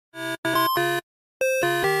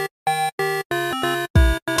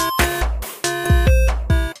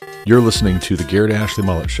You're listening to the Garrett Ashley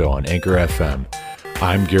Mullet Show on Anchor FM.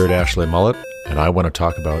 I'm Garrett Ashley Mullet, and I want to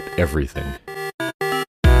talk about everything.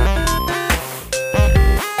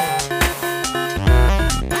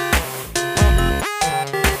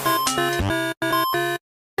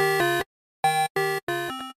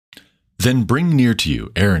 Then bring near to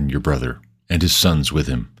you Aaron your brother, and his sons with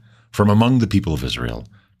him, from among the people of Israel,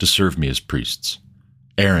 to serve me as priests.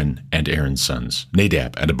 Aaron and Aaron's sons,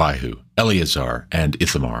 Nadab and Abihu, Eleazar and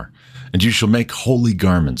Ithamar. And you shall make holy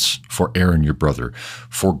garments for Aaron your brother,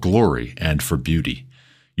 for glory and for beauty.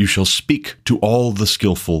 You shall speak to all the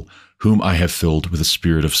skillful, whom I have filled with a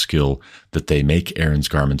spirit of skill, that they make Aaron's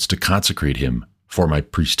garments to consecrate him for my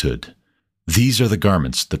priesthood. These are the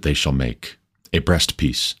garments that they shall make: a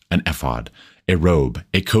breastpiece, an ephod, a robe,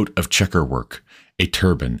 a coat of checker work, a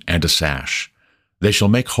turban, and a sash. They shall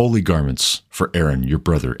make holy garments for Aaron your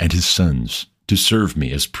brother and his sons, to serve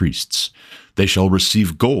me as priests. They shall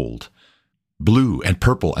receive gold, blue and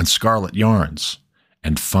purple and scarlet yarns,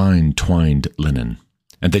 and fine twined linen.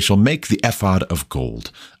 And they shall make the ephod of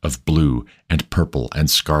gold, of blue and purple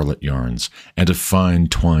and scarlet yarns, and of fine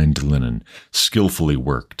twined linen, skillfully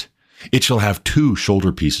worked. It shall have 2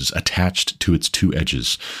 shoulder pieces attached to its 2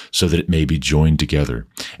 edges, so that it may be joined together.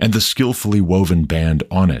 And the skillfully woven band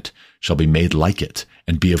on it shall be made like it,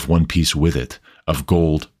 and be of one piece with it, of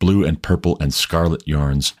gold, blue and purple and scarlet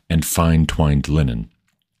yarns, and fine twined linen.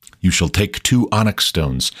 You shall take 2 onyx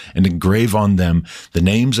stones, and engrave on them the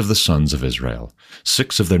names of the sons of Israel,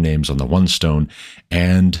 6 of their names on the one stone,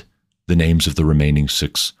 and the names of the remaining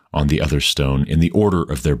 6 on the other stone, in the order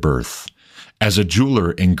of their birth. As a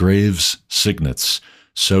jeweler engraves signets,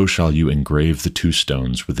 so shall you engrave the 2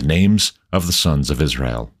 stones with the names of the sons of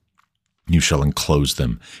Israel. You shall enclose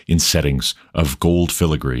them in settings of gold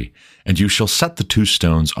filigree, and you shall set the 2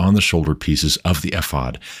 stones on the shoulder pieces of the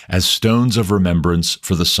ephod as stones of remembrance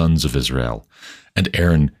for the sons of Israel. And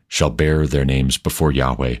Aaron shall bear their names before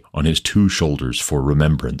Yahweh on his 2 shoulders for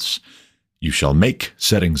remembrance. You shall make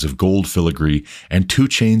settings of gold filigree and 2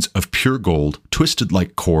 chains of pure gold twisted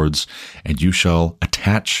like cords, and you shall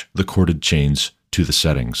attach the corded chains to the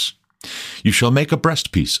settings. You shall make a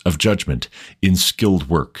breastpiece of judgment in skilled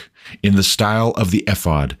work. In the style of the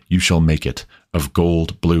ephod you shall make it, of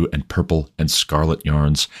gold, blue, and purple, and scarlet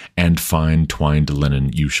yarns, and fine twined linen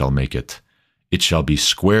you shall make it. It shall be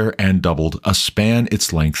square and doubled, a span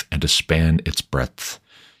its length, and a span its breadth.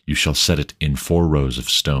 You shall set it in 4 rows of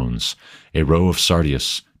stones. A row of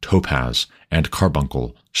sardius, topaz, and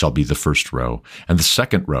carbuncle shall be the first row, and the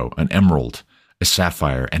second row an emerald, a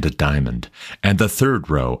sapphire, and a diamond, and the third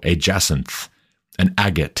row a jacinth, an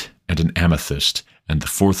agate, and an amethyst, and the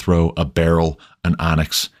 4th row a beryl, an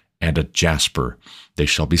onyx, and a jasper. They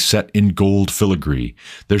shall be set in gold filigree.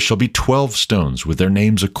 There shall be 12 stones with their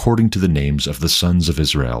names according to the names of the sons of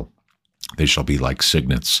Israel. They shall be like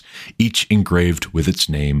signets, each engraved with its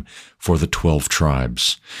name for the 12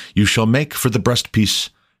 tribes. You shall make for the breastpiece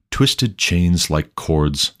twisted chains like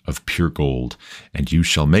cords of pure gold, and you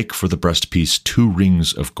shall make for the breastpiece 2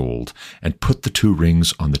 rings of gold, and put the 2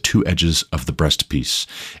 rings on the 2 edges of the breastpiece,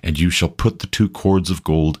 and you shall put the 2 cords of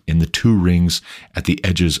gold in the 2 rings at the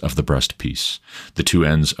edges of the breastpiece. The 2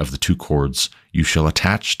 ends of the 2 cords you shall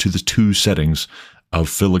attach to the 2 settings of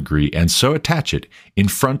filigree, and so attach it in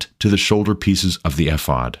front to the shoulder pieces of the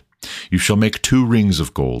ephod. You shall make 2 rings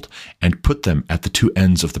of gold, and put them at the 2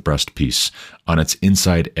 ends of the breastpiece, on its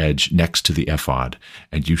inside edge next to the ephod,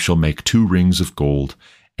 and you shall make 2 rings of gold,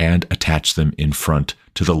 and attach them in front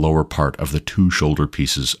to the lower part of the 2 shoulder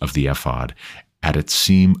pieces of the ephod, at its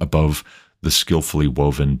seam above the skillfully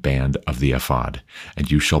woven band of the ephod. And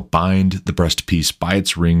you shall bind the breastpiece by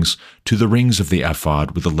its rings to the rings of the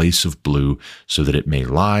ephod with a lace of blue, so that it may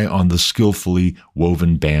lie on the skillfully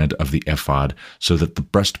woven band of the ephod, so that the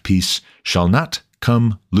breastpiece shall not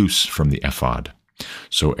come loose from the ephod.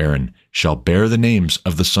 So Aaron shall bear the names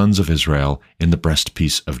of the sons of Israel in the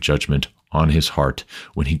breastpiece of judgment on his heart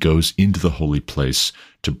when he goes into the holy place,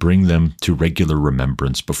 to bring them to regular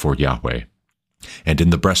remembrance before Yahweh. And in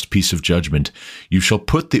the breastpiece of judgment you shall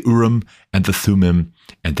put the Urim and the Thummim,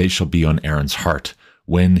 and they shall be on Aaron's heart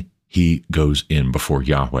when he goes in before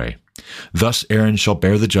Yahweh. Thus Aaron shall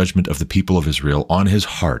bear the judgment of the people of Israel on his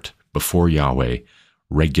heart before Yahweh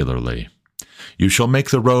regularly. You shall make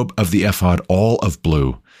the robe of the ephod all of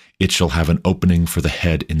blue. It shall have an opening for the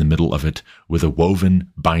head in the middle of it, with a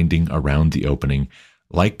woven binding around the opening,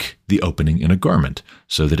 like the opening in a garment,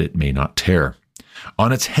 so that it may not tear.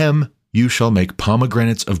 On its hem you shall make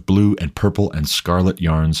pomegranates of blue and purple and scarlet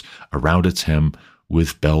yarns around its hem,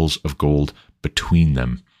 with bells of gold between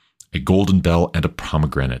them, a golden bell and a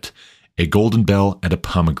pomegranate, a golden bell and a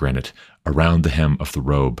pomegranate around the hem of the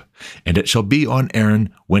robe. And it shall be on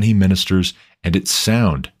Aaron when he ministers, and its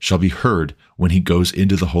sound shall be heard when he goes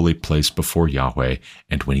into the holy place before Yahweh,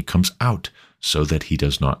 and when he comes out, so that he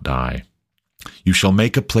does not die. You shall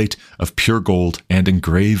make a plate of pure gold and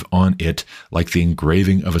engrave on it, like the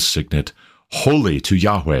engraving of a signet, holy to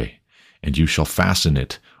Yahweh, and you shall fasten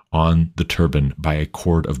it on the turban by a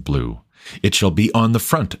cord of blue. It shall be on the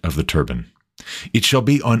front of the turban. It shall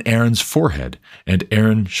be on Aaron's forehead, and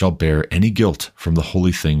Aaron shall bear any guilt from the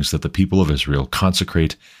holy things that the people of Israel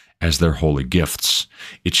consecrate as their holy gifts.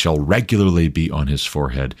 It shall regularly be on his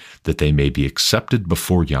forehead, that they may be accepted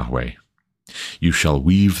before Yahweh. You shall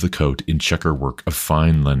weave the coat in checker work of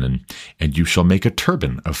fine linen, and you shall make a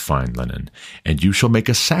turban of fine linen, and you shall make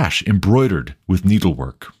a sash embroidered with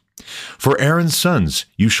needlework. For Aaron's sons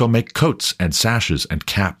you shall make coats and sashes and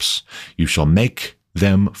caps. You shall make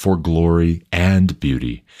them for glory and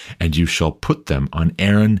beauty, and you shall put them on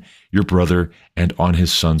Aaron your brother and on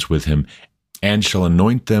his sons with him, and shall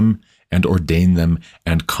anoint them and ordain them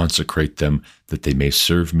and consecrate them, that they may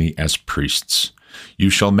serve me as priests. You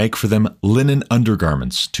shall make for them linen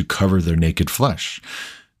undergarments to cover their naked flesh.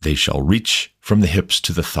 They shall reach from the hips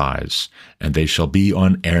to the thighs, and they shall be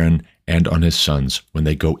on Aaron and on his sons when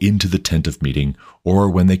they go into the tent of meeting, or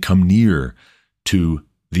when they come near to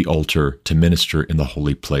the altar to minister in the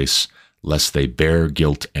holy place, lest they bear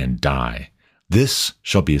guilt and die. This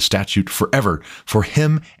shall be a statute forever for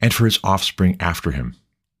him and for his offspring after him.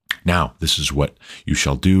 Now this is what you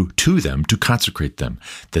shall do to them to consecrate them,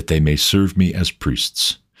 that they may serve me as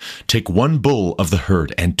priests. Take 1 bull of the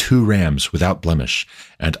herd and 2 rams without blemish,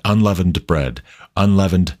 and unleavened bread,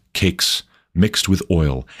 unleavened cakes mixed with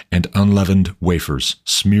oil, and unleavened wafers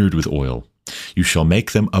smeared with oil. You shall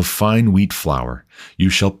make them of fine wheat flour. You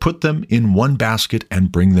shall put them in 1 basket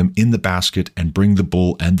and bring them in the basket, and bring the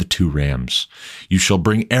bull and the 2 rams. You shall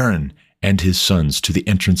bring Aaron and his sons to the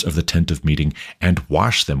entrance of the tent of meeting, and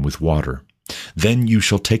wash them with water. Then you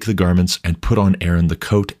shall take the garments and put on Aaron the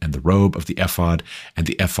coat and the robe of the ephod and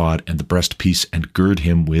the breastpiece, and gird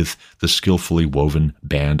him with the skillfully woven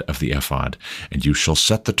band of the ephod. And you shall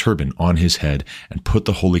set the turban on his head, and put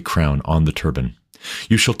the holy crown on the turban.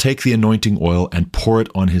 You shall take the anointing oil and pour it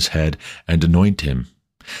on his head, and anoint him.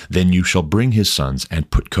 Then you shall bring his sons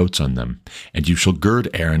and put coats on them, and you shall gird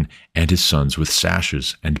Aaron and his sons with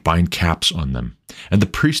sashes and bind caps on them, and the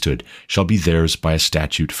priesthood shall be theirs by a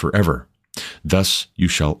statute forever. Thus you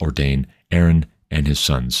shall ordain Aaron and his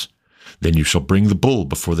sons. Then you shall bring the bull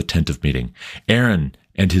before the tent of meeting. Aaron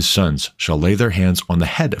and his sons shall lay their hands on the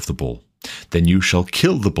head of the bull. Then you shall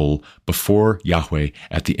kill the bull before Yahweh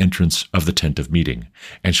at the entrance of the tent of meeting,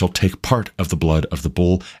 and shall take part of the blood of the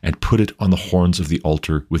bull and put it on the horns of the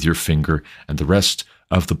altar with your finger, and the rest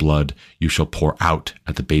of the blood you shall pour out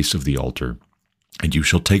at the base of the altar. And you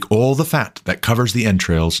shall take all the fat that covers the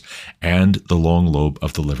entrails, and the long lobe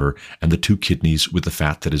of the liver, and the 2 kidneys with the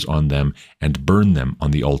fat that is on them, and burn them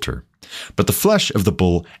on the altar. But the flesh of the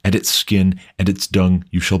bull and its skin and its dung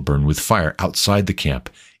you shall burn with fire outside the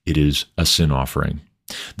camp. It is a sin offering.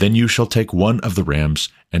 Then you shall take 1 of the rams,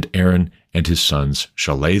 and Aaron and his sons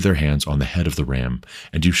shall lay their hands on the head of the ram,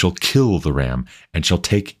 and you shall kill the ram, and shall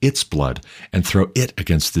take its blood, and throw it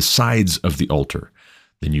against the sides of the altar.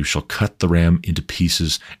 Then you shall cut the ram into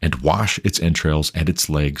pieces, and wash its entrails and its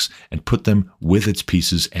legs, and put them with its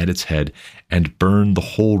pieces and its head, and burn the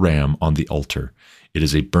whole ram on the altar. It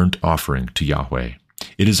is a burnt offering to Yahweh.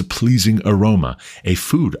 It is a pleasing aroma, a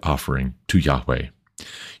food offering to Yahweh.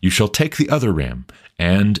 You shall take the other ram,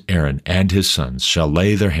 and Aaron and his sons shall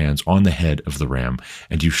lay their hands on the head of the ram,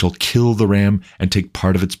 and you shall kill the ram, and take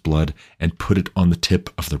part of its blood, and put it on the tip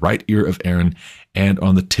of the right ear of Aaron, and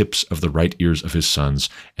on the tips of the right ears of his sons,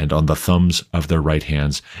 and on the thumbs of their right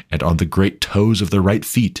hands, and on the great toes of their right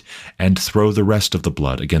feet, and throw the rest of the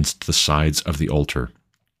blood against the sides of the altar.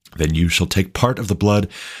 Then you shall take part of the blood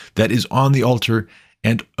that is on the altar,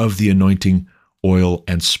 and of the anointing oil,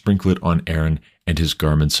 and sprinkle it on Aaron and his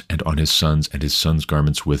garments, and on his sons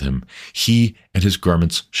garments with him. He and his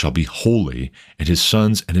garments shall be holy, and his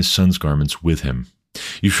sons garments with him.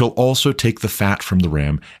 You shall also take the fat from the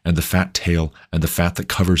ram, and the fat tail, and the fat that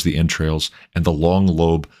covers the entrails, and the long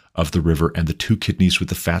lobe of the river, and the 2 kidneys with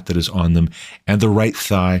the fat that is on them, and the right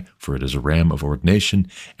thigh, for it is a ram of ordination,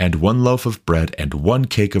 and 1 loaf of bread, and 1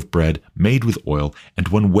 cake of bread made with oil, and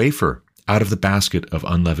 1 wafer out of the basket of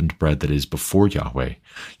unleavened bread that is before Yahweh.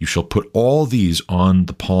 You shall put all these on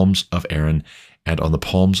the palms of Aaron and on the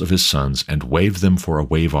palms of his sons, and wave them for a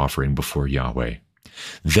wave offering before Yahweh.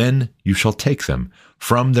 Then you shall take them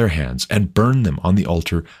from their hands and burn them on the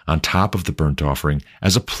altar on top of the burnt offering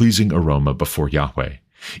as a pleasing aroma before Yahweh.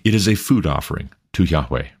 It is a food offering to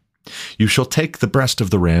Yahweh. You shall take the breast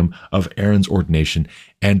of the ram of Aaron's ordination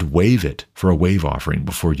and wave it for a wave offering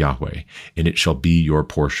before Yahweh, and it shall be your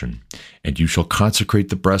portion. And you shall consecrate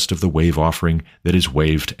the breast of the wave offering that is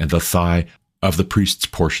waved, and the thigh of the priest's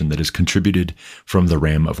portion that is contributed from the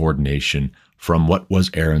ram of ordination, from what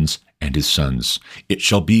was Aaron's and his sons. It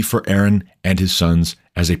shall be for Aaron and his sons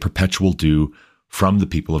as a perpetual due from the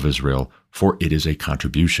people of Israel, for it is a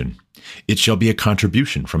contribution. It shall be a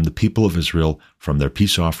contribution from the people of Israel, from their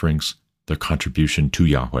peace offerings, their contribution to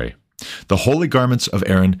Yahweh. The holy garments of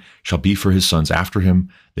Aaron shall be for his sons after him.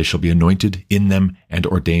 They shall be anointed in them and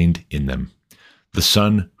ordained in them. The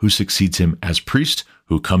son who succeeds him as priest,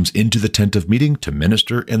 who comes into the tent of meeting to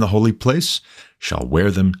minister in the holy place, shall wear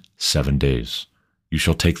them 7 days. You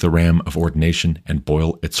shall take the ram of ordination and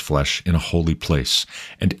boil its flesh in a holy place,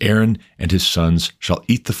 and Aaron and his sons shall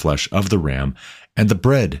eat the flesh of the ram and the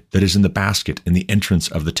bread that is in the basket in the entrance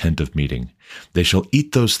of the tent of meeting. They shall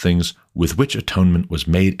eat those things with which atonement was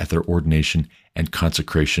made at their ordination and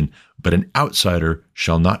consecration, but an outsider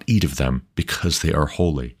shall not eat of them, because they are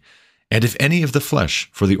holy. And if any of the flesh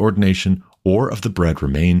for the ordination or of the bread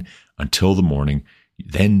remain until the morning,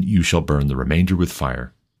 then you shall burn the remainder with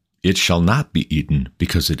fire. It shall not be eaten,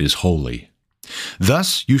 because it is holy.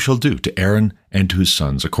 Thus you shall do to Aaron and to his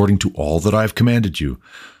sons, according to all that I have commanded you.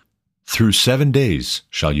 Through 7 days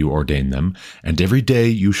shall you ordain them, and every day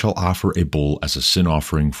you shall offer a bull as a sin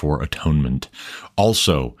offering for atonement.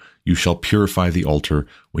 Also you shall purify the altar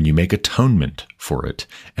when you make atonement for it,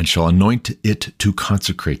 and shall anoint it to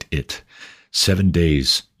consecrate it. 7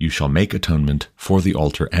 days you shall make atonement for the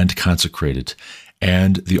altar and consecrate it,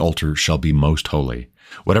 and the altar shall be most holy.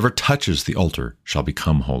 Whatever touches the altar shall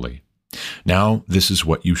become holy. Now this is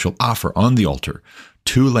what you shall offer on the altar: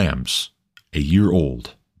 2 lambs, a year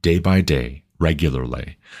old, day by day,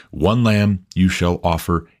 regularly. 1 lamb you shall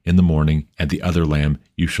offer in the morning, and the other lamb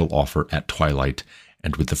you shall offer at twilight.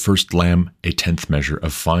 And with the first lamb, a 10th measure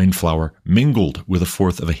of fine flour, mingled with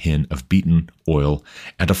 1/4 of a hin of beaten oil,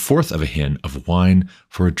 and 1/4 of a hin of wine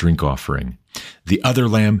for a drink offering. The other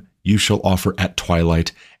lamb you shall offer at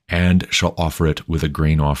twilight, and shall offer it with a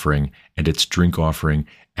grain offering and its drink offering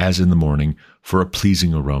as in the morning, for a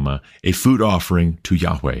pleasing aroma, a food offering to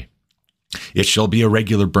Yahweh. It shall be a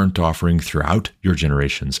regular burnt offering throughout your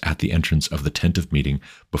generations at the entrance of the tent of meeting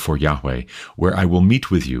before Yahweh, where I will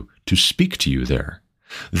meet with you to speak to you there.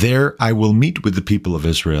 There I will meet with the people of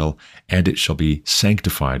Israel, and it shall be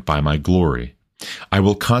sanctified by my glory. I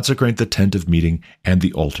will consecrate the tent of meeting and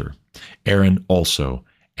the altar. Aaron also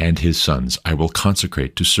and his sons I will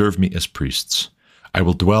consecrate to serve me as priests. I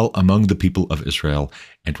will dwell among the people of Israel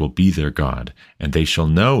and will be their God, and they shall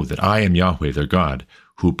know that I am Yahweh their God,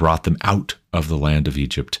 who brought them out of the land of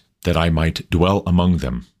Egypt, that I might dwell among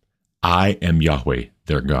them. I am Yahweh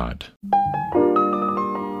their God.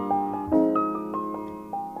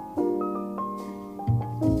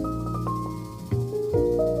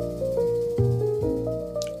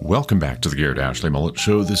 Welcome back to the Garrett Ashley Mullet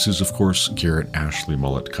Show. This is, of course, Garrett Ashley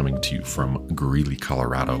Mullet coming to you from Greeley,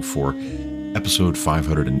 Colorado for episode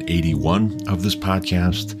 581 of this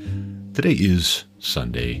podcast. Today is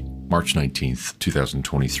Sunday, March 19th,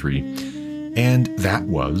 2023, and that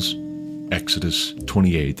was Exodus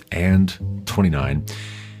 28 and 29.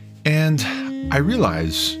 And I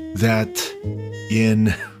realize that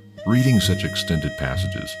in reading such extended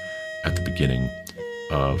passages at the beginning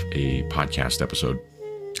of a podcast episode,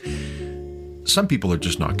 some people are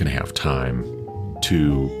just not going to have time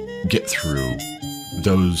to get through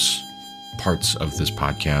those parts of this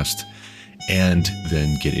podcast and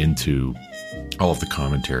then get into all of the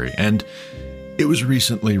commentary. And it was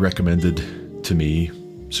recently recommended to me,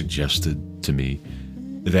 suggested to me,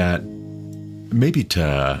 that maybe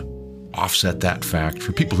to offset that fact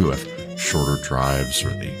for people who have shorter drives or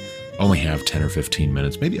they only have 10 or 15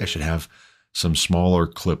 minutes, maybe I should have some smaller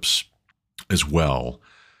clips as well.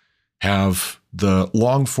 Have the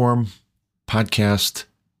long form podcast,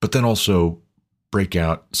 but then also break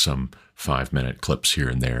out some 5-minute clips here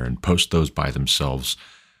and there and post those by themselves.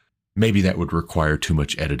 Maybe that would require too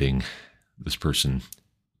much editing, this person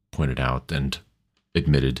pointed out and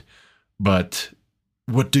admitted. But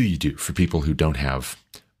what do you do for people who don't have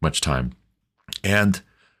much time? And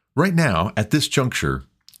right now, at this juncture,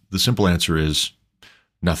 the simple answer is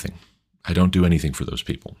nothing. I don't do anything for those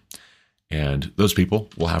people. And those people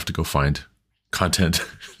will have to go find content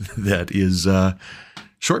that is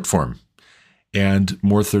short form and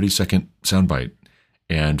more 30-second soundbite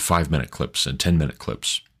and 5-minute clips and 10-minute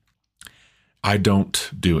clips. I don't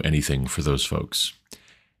do anything for those folks.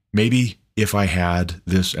 Maybe if I had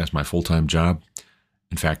this as my full-time job,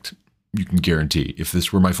 in fact, you can guarantee if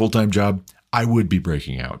this were my full-time job, I would be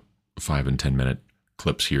breaking out 5 and 10 minute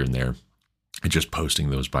clips here and there and just posting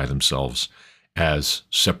those by themselves as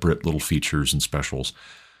separate little features and specials.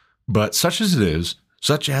 But such as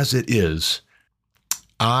it is,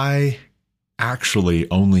 I actually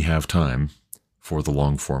only have time for the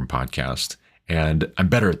long form podcast, and I'm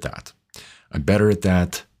better at that. I'm better at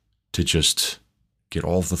that to just get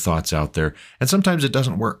all of the thoughts out there. And sometimes it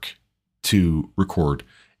doesn't work to record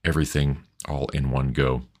everything all in one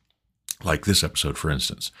go. Like this episode, for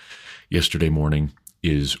instance. Yesterday morning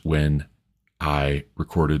is when I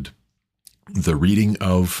recorded the reading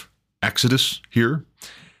of Exodus here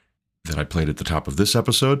that I played at the top of this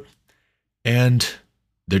episode. And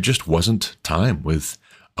there just wasn't time with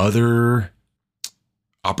other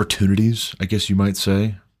opportunities, I guess you might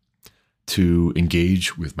say, to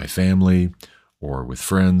engage with my family or with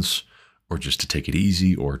friends, or just to take it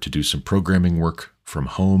easy, or to do some programming work from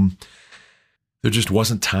home. There just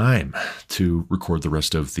wasn't time to record the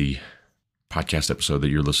rest of the podcast episode that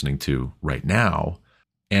you're listening to right now.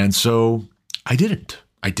 And so I didn't.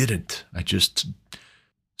 I just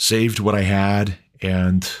saved what I had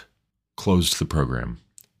and closed the program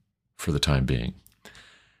for the time being.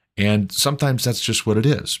 And sometimes that's just what it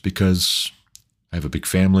is, because I have a big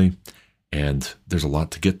family and there's a lot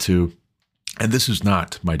to get to. And this is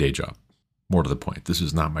not my day job. More to the point, this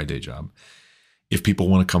is not my day job. If people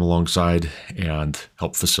want to come alongside and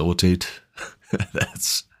help facilitate,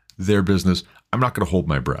 that's their business. I'm not going to hold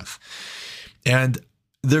my breath. And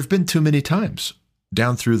there have been too many times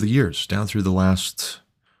down through the years, down through the last,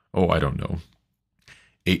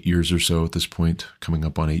 8 years or so at this point, coming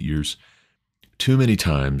up on 8 years, too many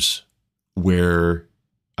times where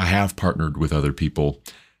I have partnered with other people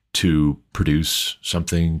to produce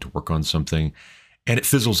something, to work on something, and it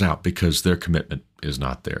fizzles out because their commitment is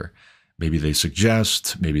not there. Maybe they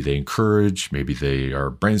suggest, maybe they encourage, maybe they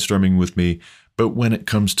are brainstorming with me, but when it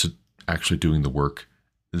comes to actually doing the work,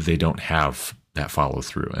 they don't have that follow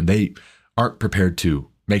through, and they aren't prepared to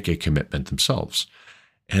make a commitment themselves.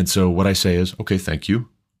 And so what I say is, okay, thank you.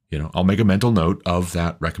 I'll make a mental note of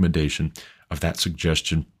that recommendation, of that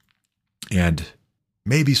suggestion, and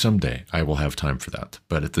maybe someday I will have time for that.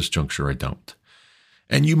 But at this juncture, I don't.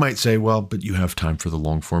 And you might say, well, but you have time for the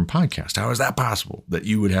long form podcast. How is that possible that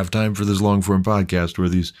you would have time for this long form podcast where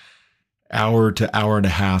these hour to hour and a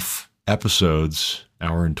half episodes,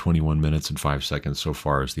 hour and 21 minutes and 5 seconds so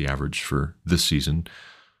far is the average for this season,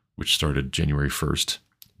 which started January 1st,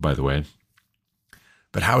 by the way.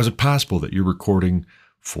 But how is it possible that you're recording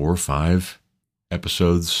 4 or 5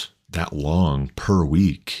 episodes that long per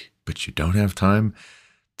week, but you don't have time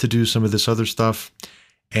to do some of this other stuff?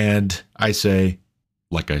 And I say,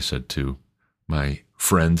 like I said to my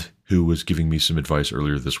friend who was giving me some advice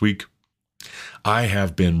earlier this week, I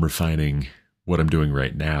have been refining what I'm doing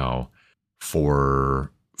right now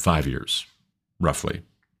for 5 years, roughly.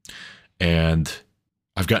 And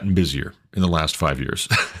I've gotten busier in the last 5 years.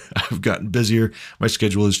 I've gotten busier. My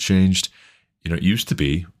schedule has changed. It used to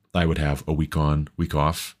be I would have a week on, week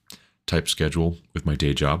off type schedule with my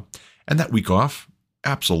day job. And that week off,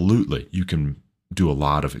 absolutely, you can do a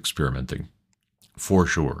lot of experimenting, for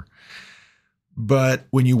sure. But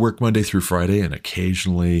when you work Monday through Friday and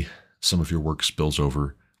occasionally some of your work spills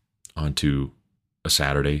over onto a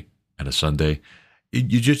Saturday and a Sunday,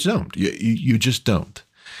 you just don't. You just don't.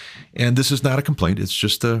 And this is not a complaint. It's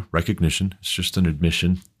just a recognition. It's just an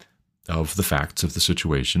admission of the facts of the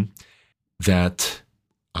situation, that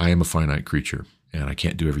I am a finite creature and I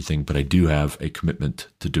can't do everything, but I do have a commitment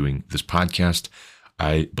to doing this podcast.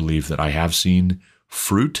 I believe that I have seen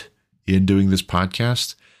fruit in doing this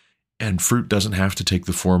podcast, and fruit doesn't have to take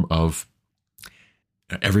the form of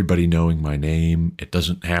everybody knowing my name. It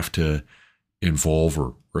doesn't have to involve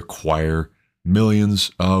or require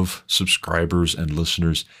millions of subscribers and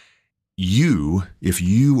listeners. If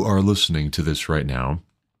you are listening to this right now,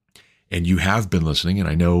 and you have been listening, and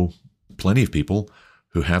I know plenty of people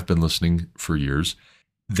who have been listening for years,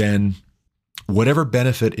 then whatever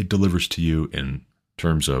benefit it delivers to you in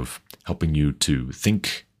terms of helping you to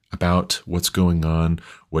think about what's going on,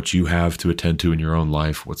 what you have to attend to in your own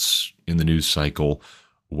life, what's in the news cycle,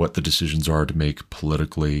 what the decisions are to make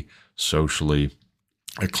politically, socially,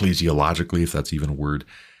 ecclesiologically, if that's even a word.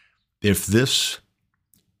 If this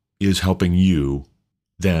is helping you,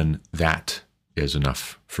 then that is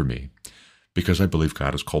enough for me, because I believe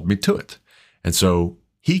God has called me to it. And so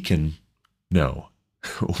He can know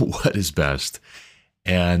what is best,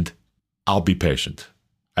 and I'll be patient.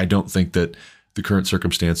 I don't think that the current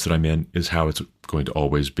circumstance that I'm in is how it's going to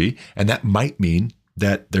always be. And that might mean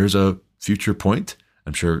that there's a future point.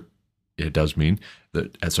 I'm sure it does mean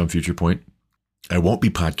that at some future point, I won't be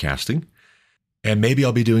podcasting, and maybe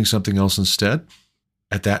I'll be doing something else instead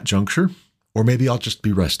at that juncture, or maybe I'll just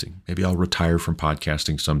be resting. Maybe I'll retire from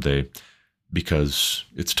podcasting someday because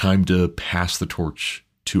it's time to pass the torch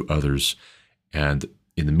to others. And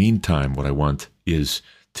in the meantime, what I want is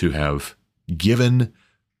to have given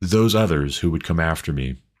those others who would come after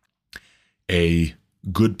me a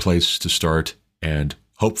good place to start, and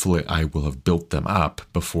hopefully I will have built them up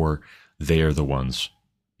before they are the ones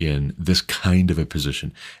in this kind of a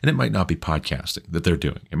position. And it might not be podcasting that they're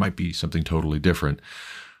doing. It might be something totally different,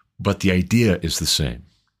 but the idea is the same,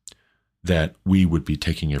 that we would be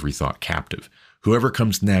taking every thought captive. Whoever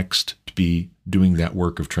comes next to be doing that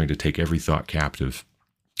work of trying to take every thought captive,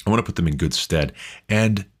 I want to put them in good stead.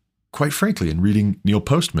 And quite frankly, in reading Neil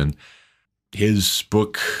Postman, his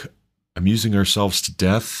book, Amusing Ourselves to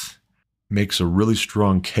Death, makes a really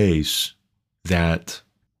strong case that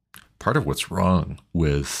part of what's wrong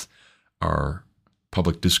with our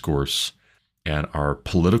public discourse and our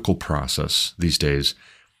political process these days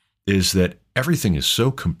is that everything is so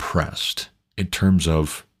compressed in terms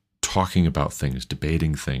of talking about things,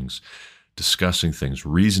 debating things, discussing things,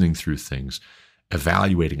 reasoning through things,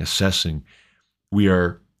 evaluating, assessing. We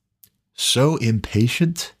are so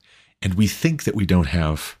impatient, and we think that we don't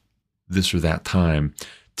have this or that time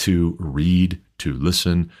to read, to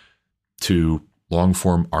listen to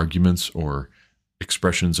long-form arguments or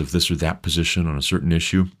expressions of this or that position on a certain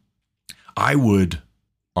issue. I would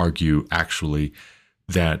argue, actually,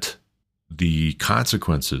 that the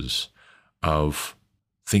consequences of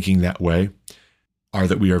thinking that way are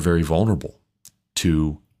that we are very vulnerable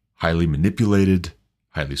to highly manipulated,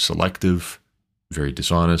 highly selective, very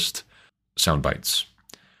dishonest sound bites.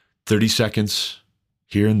 30 seconds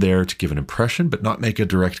here and there to give an impression, but not make a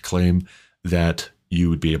direct claim that you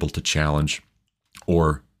would be able to challenge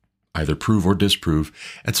or either prove or disprove.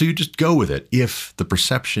 And so you just go with it if the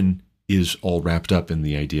perception is all wrapped up in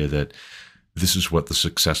the idea that this is what the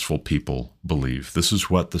successful people believe. This is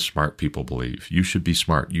what the smart people believe. You should be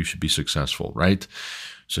smart. You should be successful, right?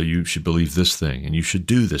 So you should believe this thing, and you should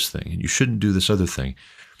do this thing, and you shouldn't do this other thing.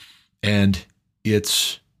 And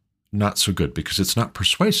it's not so good because it's not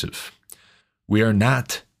persuasive. We are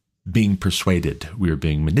not being persuaded. We are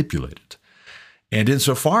being manipulated. And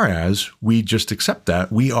insofar as we just accept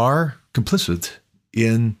that, we are complicit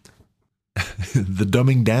in the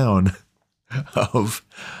dumbing down of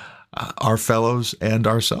our fellows and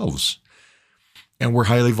ourselves. And we're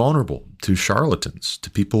highly vulnerable to charlatans, to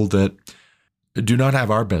people that do not have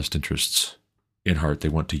our best interests in heart. They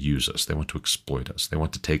want to use us. They want to exploit us. They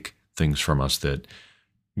want to take things from us that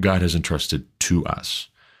God has entrusted to us.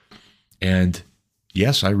 And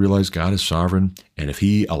yes, I realize God is sovereign. And if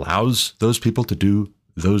he allows those people to do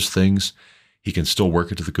those things, he can still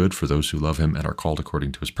work it to the good for those who love him and are called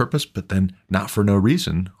according to his purpose, but then not for no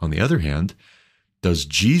reason. On the other hand, does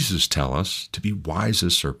Jesus tell us to be wise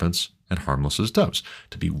as serpents and harmless as doves?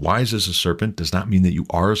 To be wise as a serpent does not mean that you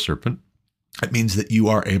are a serpent. It means that you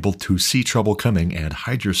are able to see trouble coming and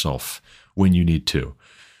hide yourself when you need to.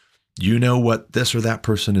 You know what this or that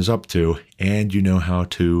person is up to, and you know how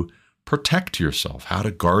to protect yourself, how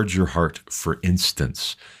to guard your heart, for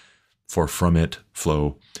instance, for from it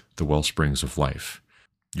flow the well springs of life.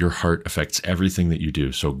 Your heart affects everything that you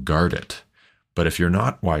do, so guard it. But if you're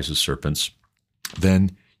not wise as serpents,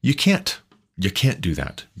 then you can't do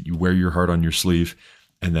that. You wear your heart on your sleeve,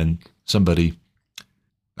 and then somebody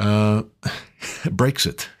breaks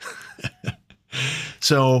it.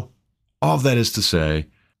 So all of that is to say,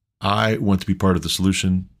 I want to be part of the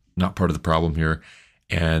solution, not part of the problem here.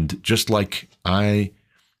 And just like I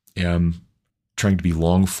am trying to be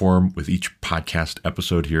long form with each podcast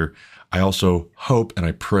episode here, I also hope and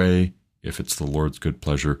I pray, if it's the Lord's good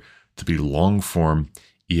pleasure, to be long form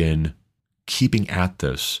in keeping at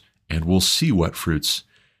this. And we'll see what fruits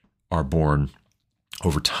are born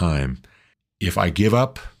over time. If I give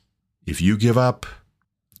up, if you give up,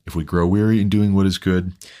 if we grow weary in doing what is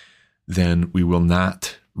good, then we will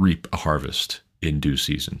not reap a harvest in due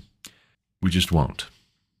season. We just won't.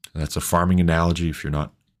 That's a farming analogy. If you're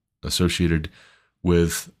not associated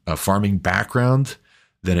with a farming background,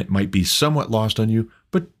 then it might be somewhat lost on you,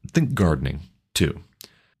 but think gardening too.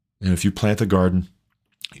 And if you plant a garden,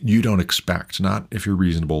 you don't expect, not if you're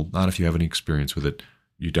reasonable, not if you have any experience with it,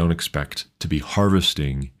 you don't expect to be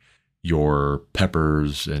harvesting your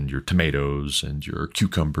peppers and your tomatoes and your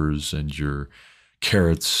cucumbers and your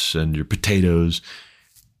carrots and your potatoes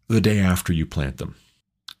the day after you plant them,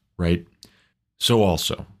 right? So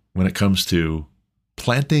also, when it comes to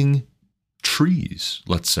planting trees,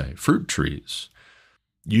 let's say fruit trees,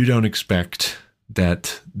 you don't expect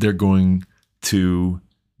that they're going to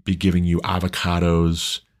be giving you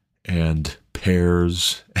avocados and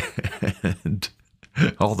pears and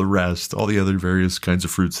all the rest, all the other various kinds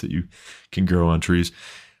of fruits that you can grow on trees.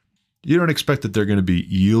 You don't expect that they're going to be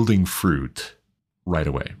yielding fruit right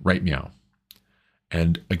away, right meow.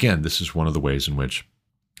 And again, this is one of the ways in which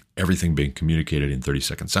everything being communicated in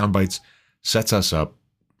 30-second sound bites sets us up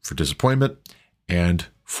for disappointment and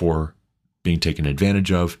for being taken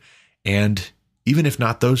advantage of. And even if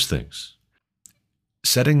not those things,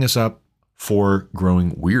 setting us up for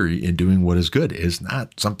growing weary in doing what is good is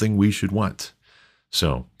not something we should want.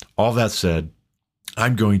 So all that said,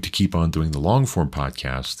 I'm going to keep on doing the long form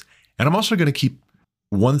podcast. And I'm also going to keep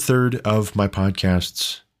 1/3 of my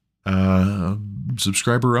podcasts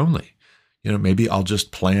subscriber only. Maybe I'll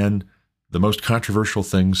just plan the most controversial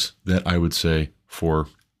things that I would say for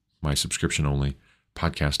my subscription only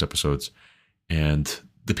podcast episodes. And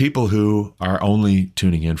the people who are only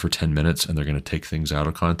tuning in for 10 minutes and they're going to take things out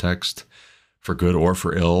of context for good or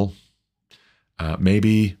for ill,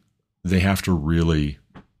 maybe they have to really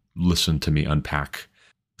listen to me unpack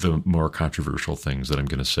the more controversial things that I'm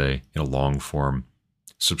going to say in a long form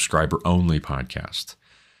subscriber only podcast.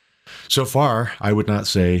 So far, I would not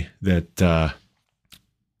say that the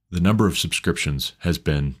number of subscriptions has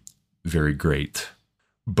been very great.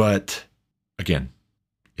 But again,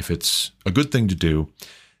 if it's a good thing to do,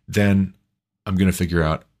 then I'm going to figure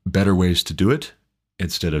out better ways to do it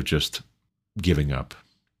instead of just giving up.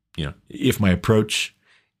 If my approach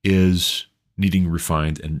is needing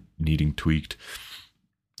refined and needing tweaked,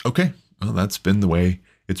 okay, well, that's been the way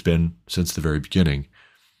it's been since the very beginning.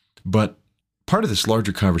 But part of this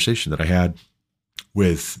larger conversation that I had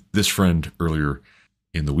with this friend earlier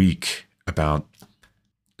in the week about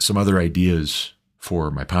some other ideas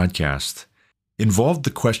for my podcast involved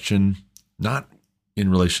the question, not in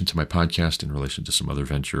relation to my podcast, in relation to some other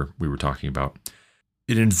venture we were talking about.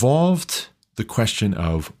 It involved the question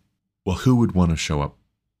of, well, who would want to show up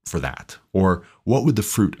for that? Or what would the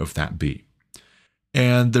fruit of that be?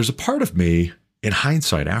 And there's a part of me, in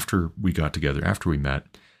hindsight, after we got together, after we met,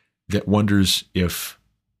 that wonders if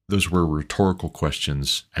those were rhetorical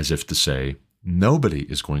questions, as if to say, nobody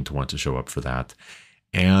is going to want to show up for that.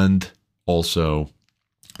 And also,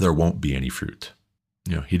 there won't be any fruit.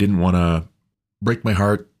 He didn't want to break my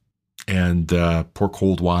heart and pour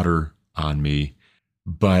cold water on me.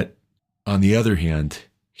 But on the other hand,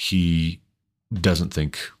 he doesn't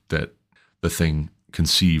think that the thing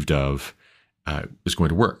conceived of is going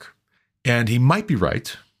to work. And he might be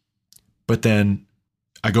right. But then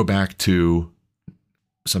I go back to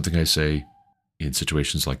something I say in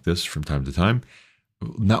situations like this from time to time,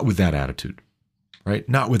 not with that attitude, right?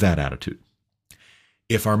 Not with that attitude.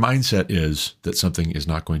 If our mindset is that something is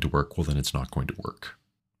not going to work, well, then it's not going to work,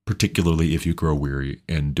 particularly if you grow weary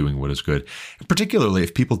in doing what is good, and particularly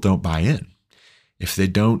if people don't buy in, if they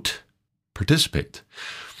don't participate.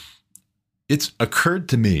 It's occurred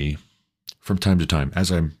to me from time to time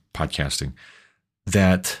as I'm podcasting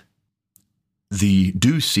that the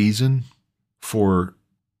due season for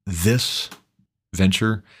this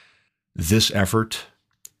venture, this effort,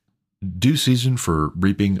 due season for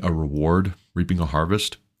reaping a reward, reaping a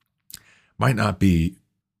harvest, might not be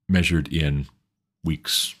measured in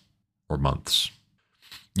weeks or months.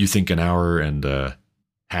 You think an hour and a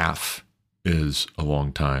half is a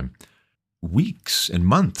long time. Weeks and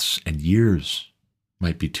months and years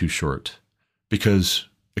might be too short because,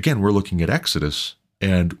 again, we're looking at Exodus.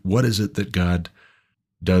 And what is it that God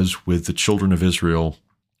does with the children of Israel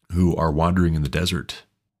who are wandering in the desert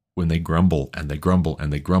when they grumble and they grumble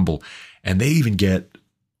and they grumble, and they even get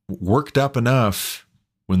worked up enough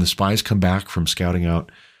when the spies come back from scouting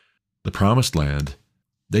out the promised land,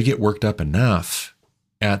 they get worked up enough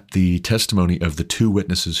at the testimony of the two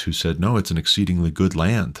witnesses who said, no, it's an exceedingly good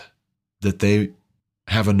land, that they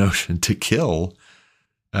have a notion to kill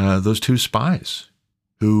those two spies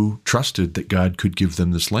who trusted that God could give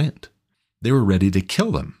them this land. They were ready to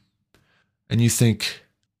kill them. And you think,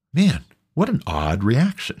 man, what an odd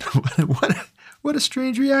reaction. What a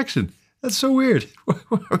strange reaction. That's so weird.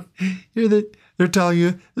 They're telling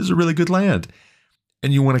you this is a really good land.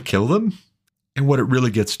 And you want to kill them? And what it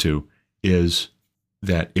really gets to is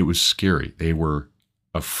that it was scary. They were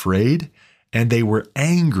afraid and they were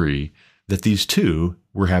angry that these two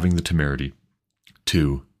were having the temerity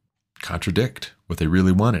to contradict what they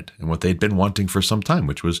really wanted and what they'd been wanting for some time,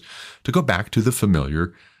 which was to go back to the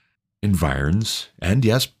familiar environs and,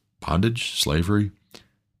 yes, bondage, slavery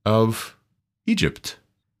of Egypt.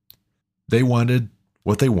 They wanted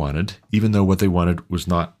what they wanted, even though what they wanted was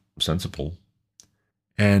not sensible.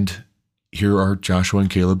 And here are Joshua and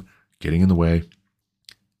Caleb getting in the way.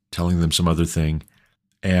 telling them some other thing.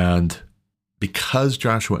 And because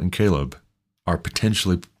Joshua and Caleb are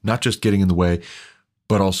potentially not just getting in the way,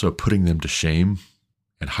 but also putting them to shame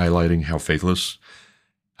and highlighting how faithless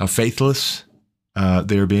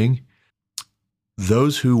they're being,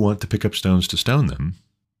 those who want to pick up stones to stone them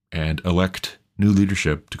and elect new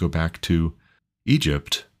leadership to go back to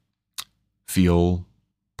Egypt feel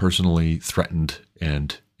personally threatened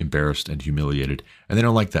and embarrassed and humiliated, and they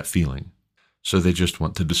don't like that feeling. So they just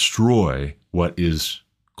want to destroy what is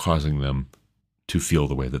causing them to feel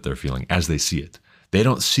the way that they're feeling as they see it. They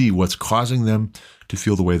don't see what's causing them to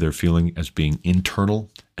feel the way they're feeling as being internal,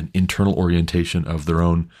 an internal orientation of their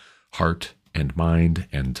own heart and mind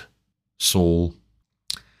and soul.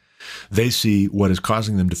 They see what is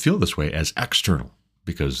causing them to feel this way as external,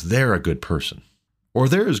 because they're a good person, or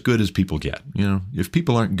they're as good as people get. You know, if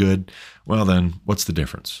people aren't good, well, then what's the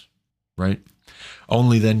difference, right?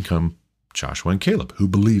 Only then come Joshua and Caleb, who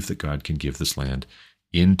believe that God can give this land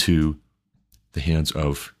into the hands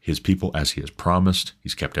of his people as he has promised.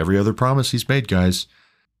 He's kept every other promise he's made, guys.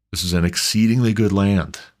 This is an exceedingly good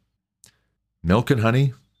land. Milk and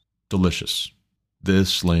honey, delicious.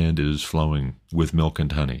 This land is flowing with milk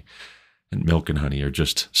and honey. And milk and honey are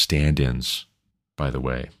just stand-ins, by the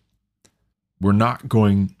way. We're not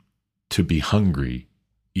going to be hungry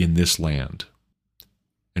in this land.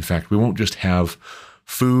 In fact, we won't just have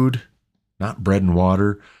food, not bread and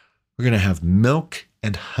water. We're going to have milk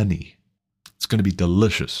and honey. It's going to be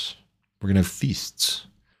delicious. We're going to have feasts.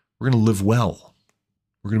 We're going to live well.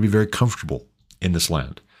 We're going to be very comfortable in this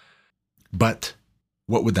land. But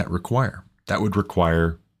what would that require? That would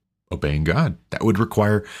require obeying God. That would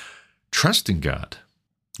require trusting God.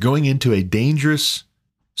 Going into a dangerous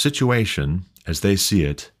situation as they see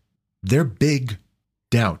it, their big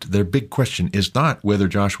doubt, their big question is not whether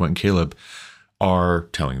Joshua and Caleb are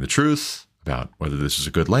telling the truth about whether this is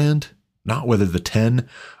a good land, not whether the 10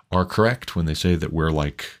 are correct when they say that we're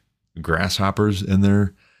like grasshoppers in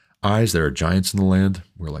their eyes. There are giants in the land.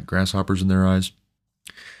 We're like grasshoppers in their eyes.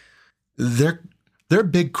 Their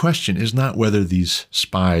big question is not whether these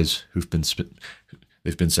spies they've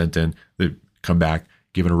been sent in, they've come back,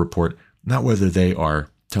 given a report, not whether they are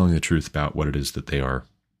telling the truth about what it is that they are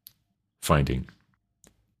finding.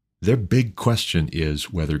 Their big question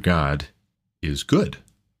is whether God is good,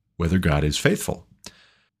 whether God is faithful.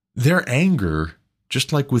 Their anger,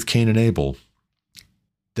 just like with Cain and Abel,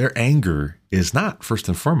 their anger is not first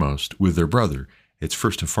and foremost with their brother. It's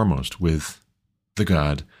first and foremost with the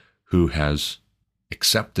God who has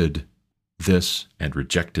accepted this and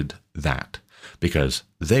rejected that, because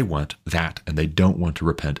they want that and they don't want to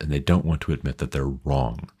repent and they don't want to admit that they're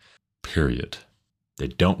wrong, period. They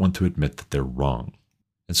don't want to admit that they're wrong.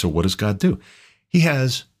 And so what does God do? He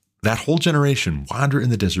has that whole generation wander in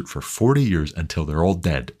the desert for 40 years until they're all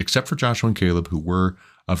dead, except for Joshua and Caleb, who were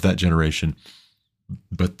of that generation,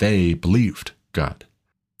 but they believed God.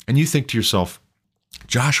 And you think to yourself,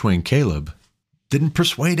 Joshua and Caleb didn't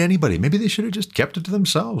persuade anybody. Maybe they should have just kept it to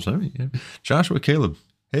themselves. I mean, Joshua, Caleb,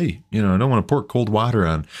 hey, I don't want to pour cold water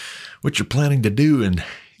on what you're planning to do and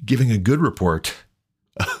giving a good report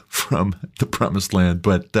from the promised land.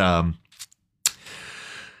 But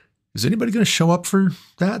is anybody going to show up for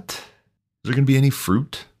that? Is there going to be any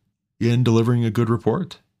fruit in delivering a good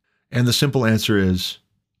report? And the simple answer is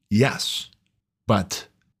yes, but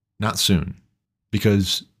not soon.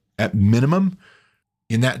 Because at minimum,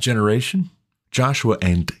 in that generation, Joshua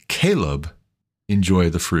and Caleb enjoy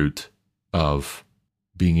the fruit of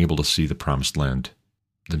being able to see the promised land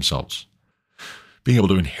themselves, being able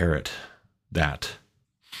to inherit that.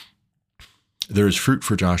 There is fruit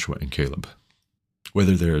for Joshua and Caleb.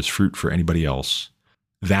 Whether there is fruit for anybody else,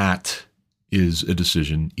 that is a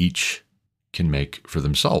decision each can make for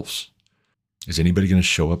themselves. Is anybody going to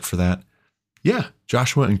show up for that? Yeah,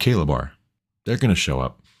 Joshua and Caleb are. They're going to show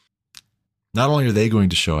up. Not only are they going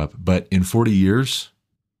to show up, but in 40 years,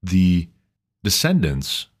 the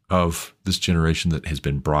descendants of this generation that has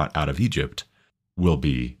been brought out of Egypt will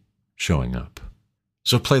be showing up.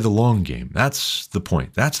 So play the long game. That's the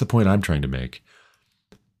point. That's the point I'm trying to make.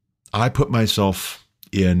 I put myself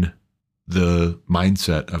in the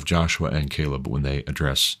mindset of Joshua and Caleb when they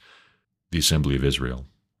address the assembly of Israel.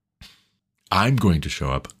 I'm going to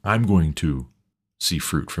show up. I'm going to see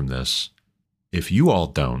fruit from this. If you all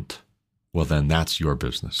don't, well, then that's your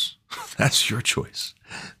business. That's your choice.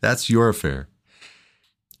 That's your affair.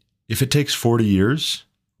 If it takes 40 years,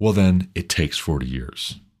 well, then it takes 40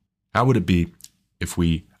 years. How would it be if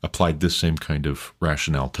we applied this same kind of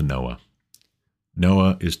rationale to Noah?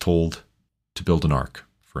 Noah is told to build an ark,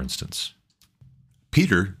 for instance.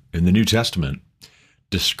 Peter, in the New Testament,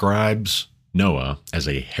 describes Noah as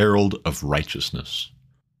a herald of righteousness.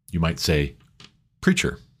 You might say,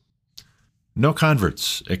 preacher. No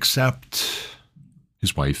converts except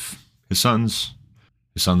his wife, his sons'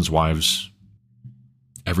 wives.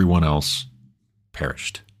 Everyone else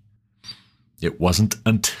perished. It wasn't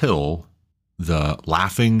until the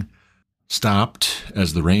laughing stopped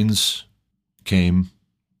as the rains came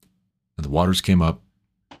and the waters came up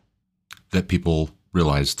that people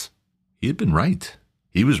realized he had been right.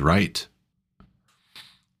 He was right.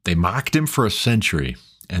 They mocked him for a century,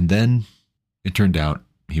 and then it turned out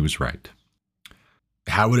he was right.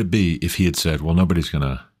 How would it be if he had said, well, nobody's going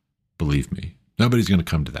to believe me. Nobody's going to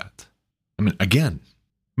come to that. I mean, again,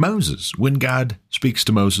 Moses, when God speaks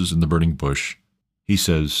to Moses in the burning bush, he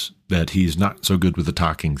says that he's not so good with the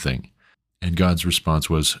talking thing. And God's response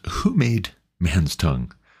was, who made man's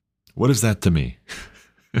tongue? What is that to me?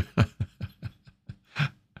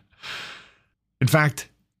 In fact,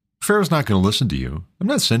 Pharaoh's not going to listen to you. I'm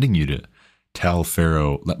not sending you to tell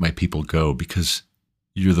Pharaoh, let my people go, because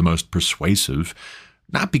you're the most persuasive,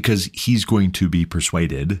 not because he's going to be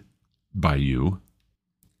persuaded by you.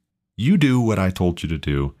 You do what I told you to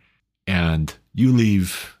do, and you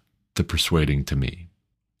leave the persuading to me,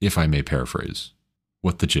 if I may paraphrase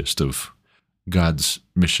what the gist of God's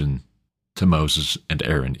mission to Moses and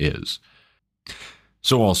Aaron is.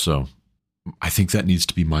 So also, I think that needs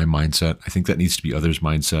to be my mindset. I think that needs to be others'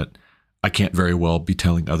 mindset. I can't very well be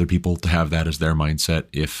telling other people to have that as their mindset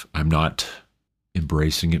if I'm not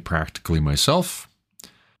embracing it practically myself.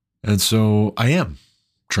 And so I am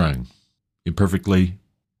trying, imperfectly,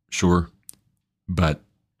 sure, but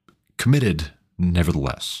committed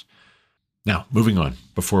nevertheless. Now, moving on,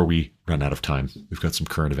 before we run out of time, we've got some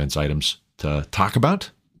current events items to talk about,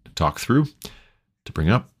 to talk through, to bring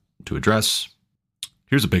up, to address.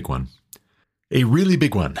 Here's a big one. A really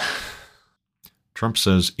big one. Trump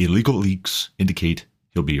says illegal leaks indicate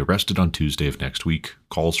he'll be arrested on Tuesday of next week,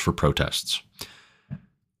 calls for protests.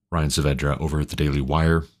 Ryan Saavedra over at the Daily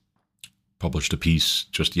Wire published a piece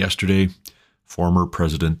just yesterday. Former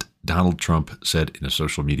President Donald Trump said in a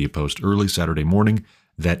social media post early Saturday morning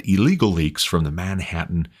that illegal leaks from the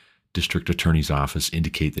Manhattan District Attorney's Office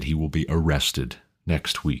indicate that he will be arrested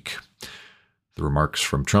next week. The remarks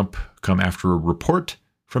from Trump come after a report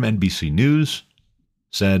from NBC News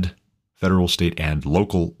said federal, state, and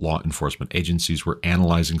local law enforcement agencies were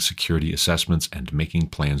analyzing security assessments and making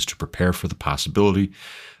plans to prepare for the possibility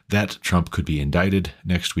that Trump could be indicted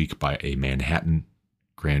next week by a Manhattan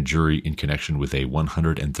grand jury in connection with a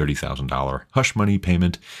 $130,000 hush money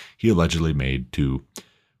payment he allegedly made to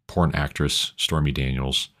porn actress Stormy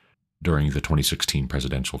Daniels during the 2016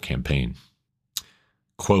 presidential campaign.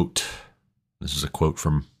 Quote, this is a quote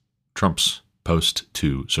from Trump's post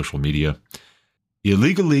to social media.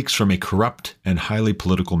 Illegal leaks from a corrupt and highly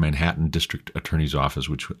political Manhattan District Attorney's Office,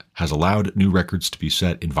 which has allowed new records to be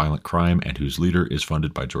set in violent crime and whose leader is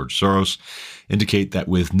funded by George Soros, indicate that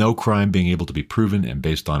with no crime being able to be proven and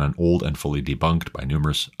based on an old and fully debunked by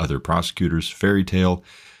numerous other prosecutors fairy tale,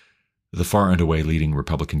 the far and away leading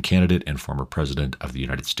Republican candidate and former president of the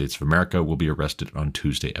United States of America will be arrested on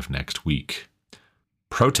Tuesday of next week.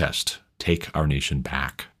 Protest, take our nation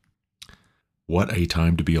back. What a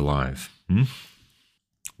time to be alive.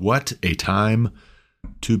 What a time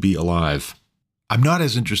to be alive. I'm not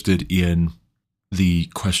as interested in the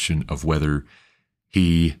question of whether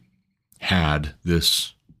he had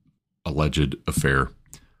this alleged affair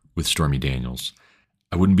with Stormy Daniels.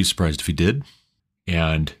 I wouldn't be surprised if he did,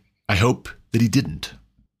 and I hope that he didn't.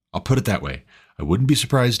 I'll put it that way. I wouldn't be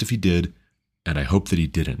surprised if he did, and I hope that he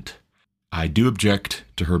didn't. I do object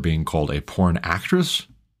to her being called a porn actress.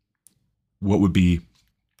 What would be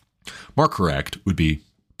more correct would be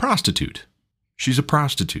prostitute. She's a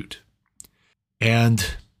prostitute.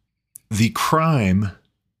 And the crime,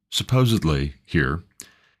 supposedly here,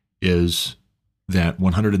 is that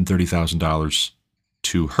 $130,000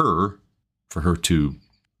 to her, for her to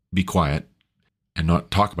be quiet and not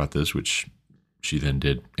talk about this, which she then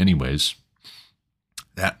did anyways,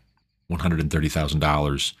 that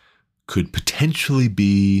 $130,000 could potentially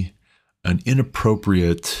be an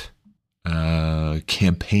inappropriate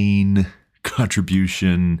campaign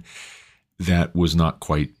contribution that was not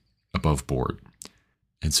quite above board.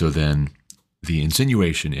 And so then the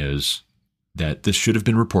insinuation is that this should have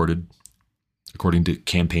been reported according to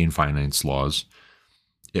campaign finance laws.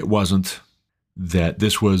 It wasn't, that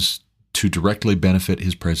this was to directly benefit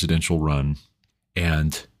his presidential run,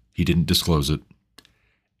 and he didn't disclose it,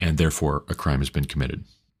 and therefore a crime has been committed.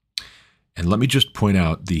 And let me just point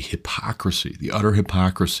out the hypocrisy, the utter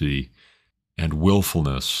hypocrisy and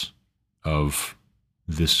willfulness of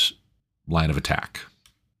this line of attack.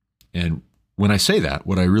 And when I say that,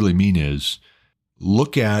 what I really mean is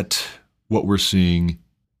look at what we're seeing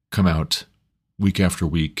come out week after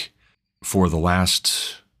week for the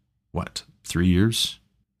last, 3 years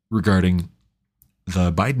regarding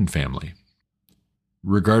the Biden family,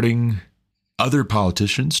 regarding other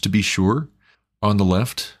politicians, to be sure, on the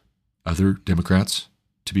left, other Democrats,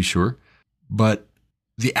 to be sure, but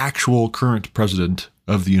the actual current president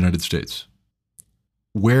of the United States.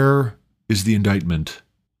 Where is the indictment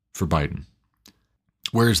for Biden?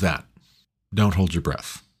 Where is that? Don't hold your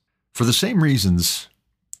breath. For the same reasons,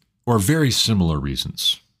 or very similar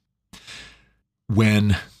reasons,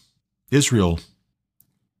 when Israel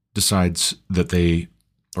decides that they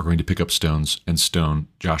are going to pick up stones and stone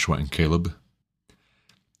Joshua and Caleb,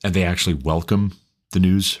 and they actually welcome the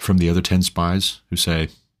news from the other 10 spies who say,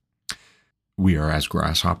 we are as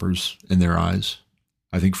grasshoppers in their eyes.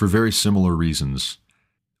 I think for very similar reasons,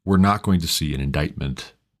 we're not going to see an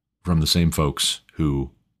indictment from the same folks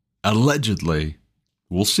who allegedly,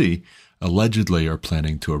 we'll see, allegedly are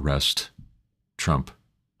planning to arrest Trump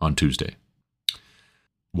on Tuesday.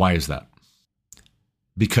 Why is that?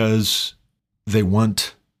 Because they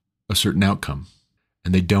want a certain outcome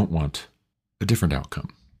and they don't want a different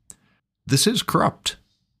outcome. This is corrupt.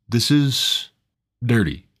 This is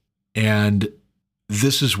dirty. And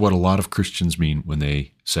this is what a lot of Christians mean when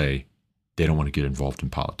they say they don't want to get involved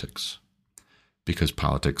in politics, because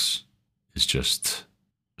politics is just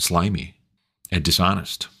slimy and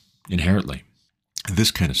dishonest inherently, this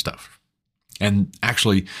kind of stuff. And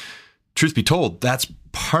actually, truth be told, that's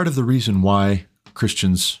part of the reason why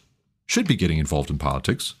Christians should be getting involved in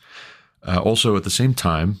politics. Also, at the same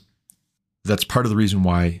time, that's part of the reason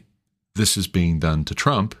why this is being done to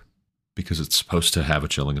Trump, because it's supposed to have a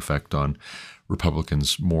chilling effect on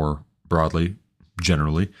Republicans more broadly,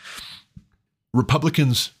 generally.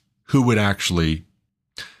 Republicans who would actually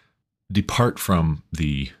depart from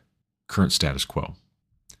the current status quo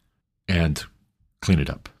and clean it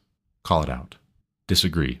up, call it out,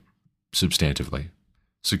 disagree substantively,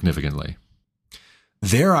 significantly.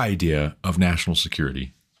 Their idea of national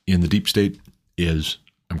security in the deep state is,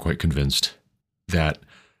 I'm quite convinced, that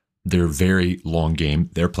they're very long game.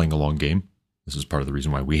 They're playing a long game. This is part of the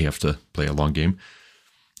reason why we have to play a long game.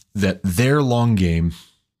 That their long game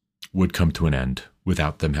would come to an end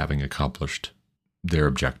without them having accomplished their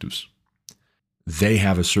objectives. They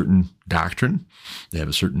have a certain doctrine. They have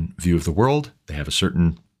a certain view of the world. They have a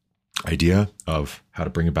certain idea of how to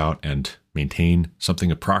bring about and maintain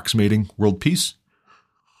something approximating world peace.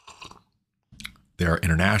 They are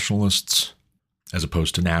internationalists as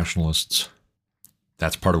opposed to nationalists.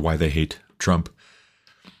 That's part of why they hate Trump.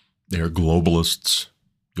 They are globalists.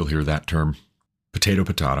 You'll hear that term. Potato,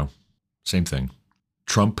 potato. Same thing.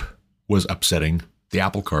 Trump was upsetting the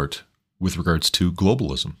apple cart with regards to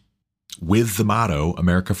globalism, with the motto,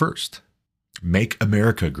 America First. Make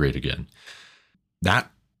America great again. That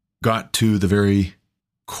got to the very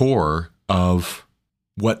core of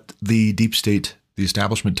what the deep state, the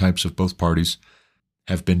establishment types of both parties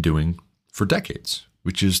have been doing for decades,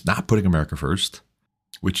 which is not putting America first,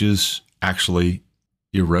 which is actually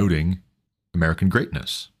eroding American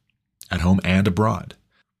greatness at home and abroad,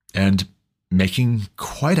 and making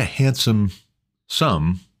quite a handsome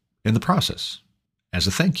sum in the process as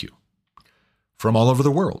a thank you from all over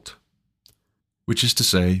the world, which is to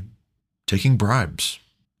say, taking bribes,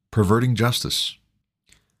 perverting justice.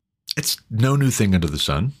 It's no new thing under the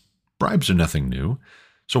sun. Bribes are nothing new.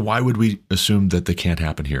 So why would we assume that they can't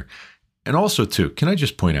happen here? And also, too, can I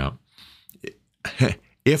just point out,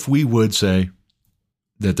 if we would say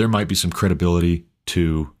that there might be some credibility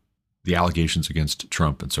to the allegations against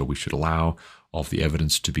Trump, and so we should allow all of the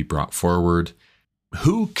evidence to be brought forward,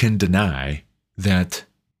 who can deny that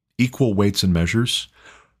equal weights and measures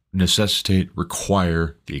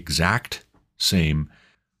require the exact same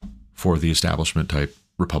for the establishment type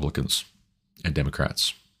Republicans and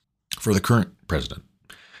Democrats, for the current president?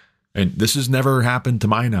 And this has never happened to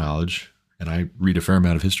my knowledge, and I read a fair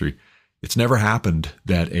amount of history. It's never happened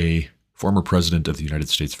that a former president of the United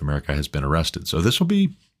States of America has been arrested. So this will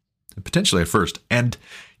be potentially a first. And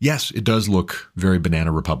yes, it does look very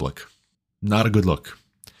Banana Republic. Not a good look.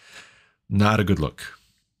 Not a good look.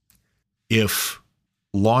 If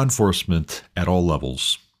law enforcement at all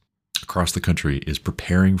levels across the country is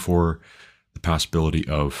preparing for the possibility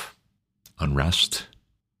of unrest,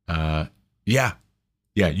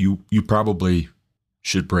 you probably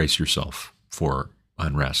should brace yourself for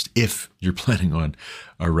unrest. If you're planning on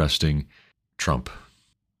arresting Trump,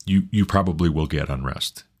 you probably will get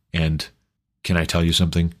unrest. And can I tell you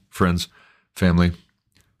something, friends, family,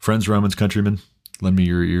 friends, Romans, countrymen, lend me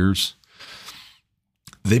your ears.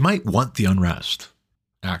 they might want the unrest,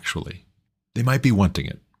 actually. They might be wanting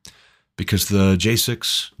it because the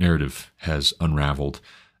J6 narrative has unraveled.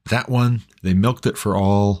 That one, they milked it for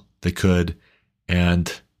all they could,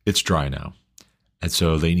 and it's dry now. And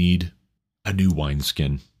so they need a new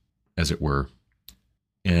wineskin, as it were.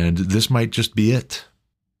 And this might just be it.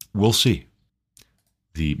 We'll see.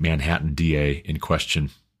 The Manhattan DA in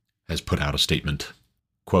question has put out a statement.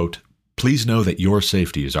 Quote, "Please know that your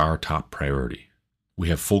safety is our top priority. We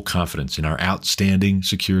have full confidence in our outstanding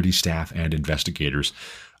security staff and investigators,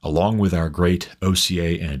 along with our great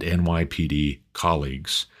OCA and NYPD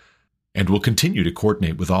colleagues, and will continue to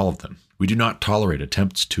coordinate with all of them. We do not tolerate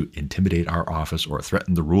attempts to intimidate our office or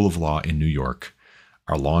threaten the rule of law in New York.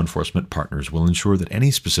 Our law enforcement partners will ensure that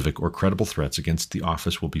any specific or credible threats against the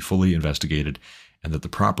office will be fully investigated and that the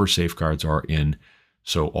proper safeguards are in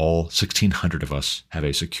so all 1,600 of us have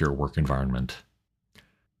a secure work environment."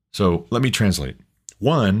 So let me translate.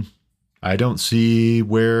 One, I don't see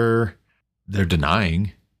where they're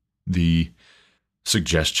denying the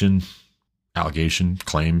suggestion, allegation,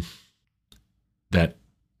 claim that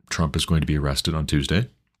Trump is going to be arrested on Tuesday.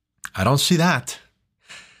 I don't see that.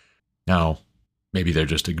 Now, maybe they're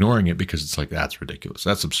just ignoring it because it's like, that's ridiculous.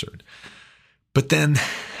 That's absurd. But then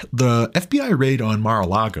the FBI raid on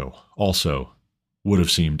Mar-a-Lago also would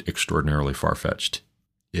have seemed extraordinarily far-fetched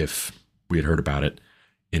if we had heard about it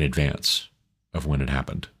in advance of when it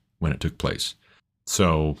happened, when it took place.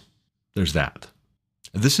 So there's that.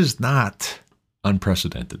 This is not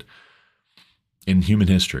unprecedented in human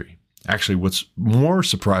history. Actually, what's more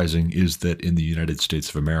surprising is that in the United States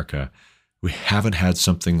of America, we haven't had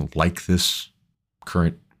something like this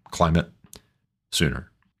current climate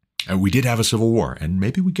sooner. And we did have a civil war, and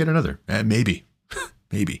maybe we get another. Maybe.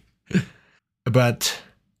 Maybe. But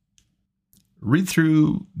read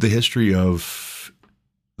through the history of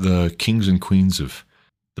the kings and queens of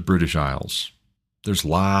the British Isles. There's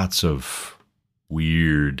lots of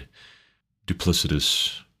weird,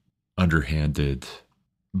 duplicitous, underhanded,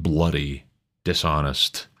 bloody,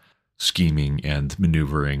 dishonest scheming and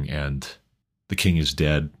maneuvering and the king is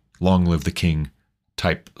dead, long live the king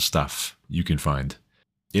type stuff you can find.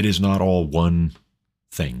 It is not all one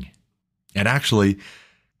thing. And actually,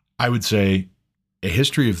 I would say a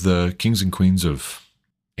history of the kings and queens of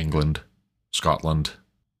England, Scotland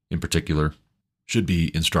in particular, should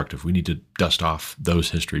be instructive. We need to dust off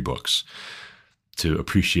those history books to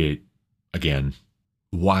appreciate, again,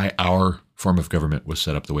 why our form of government was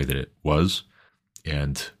set up the way that it was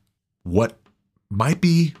and what might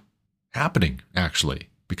be happening, actually,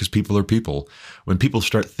 because people are people. When people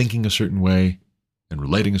start thinking a certain way and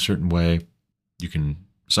relating a certain way, you can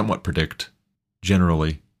somewhat predict,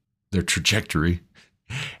 generally, their trajectory.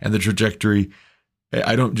 And the trajectory,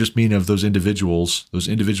 I don't just mean of those individuals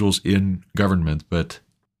in government, but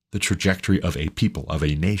the trajectory of a people, of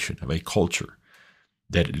a nation, of a culture,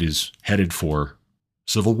 that it is headed for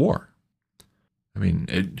civil war. I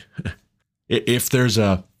mean, if there's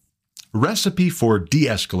a recipe for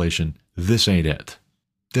de-escalation, this ain't it.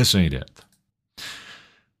 This ain't it.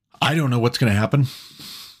 I don't know what's going to happen,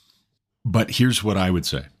 but here's what I would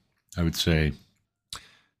say. I would say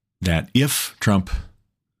that if Trump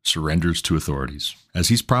surrenders to authorities, as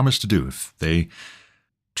he's promised to do, if they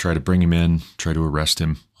try to bring him in, try to arrest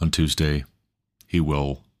him on Tuesday, he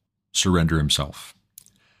will surrender himself.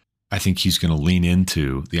 I think he's going to lean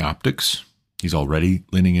into the optics. He's already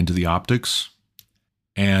leaning into the optics.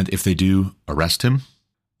 And if they do arrest him,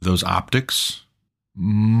 those optics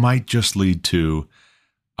might just lead to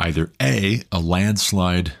either a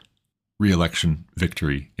landslide re-election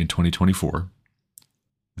victory in 2024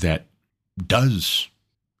 that does,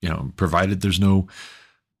 provided there's no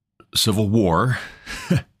civil war,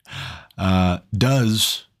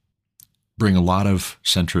 does bring a lot of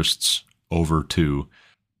centrists over to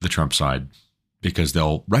the Trump side because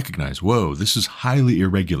they'll recognize, whoa, this is highly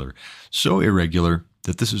irregular. So irregular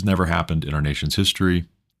that this has never happened in our nation's history.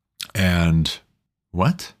 And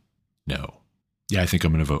what? No. Yeah, I think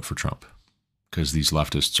I'm going to vote for Trump because these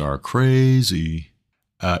leftists are crazy.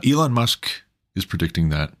 Elon Musk is predicting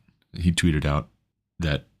that. He tweeted out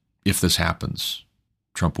that if this happens,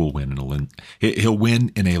 Trump will win he'll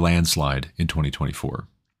win in a landslide in 2024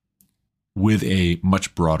 with a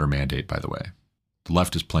much broader mandate, by the way. The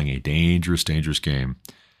left is playing a dangerous, dangerous game,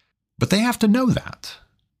 but they have to know that.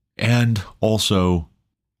 And also,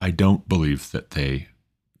 I don't believe that they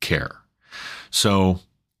care. So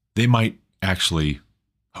they might actually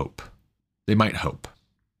hope. They might hope.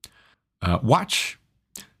 Watch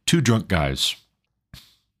two drunk guys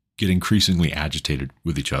get increasingly agitated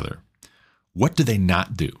with each other. What do they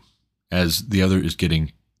not do as the other is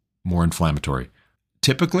getting more inflammatory?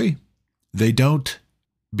 typically, they don't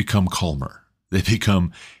become calmer. They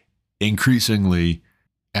become increasingly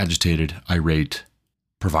agitated, irate,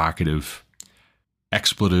 provocative.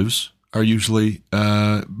 Expletives are usually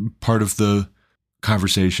part of the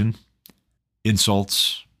conversation,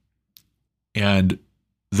 insults, and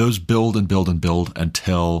those build and build and build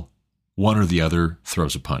until one or the other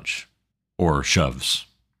throws a punch or shoves.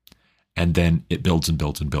 And then it builds and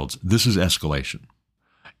builds and builds. This is escalation.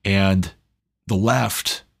 And the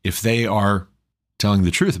left, if they are telling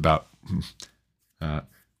the truth about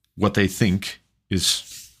what they think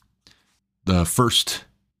is the first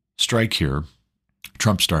strike here,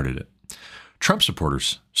 Trump started it. Trump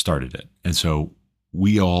supporters started it. And so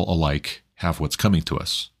we all alike have what's coming to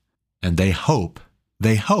us. And they hope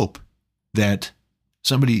that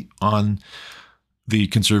somebody on the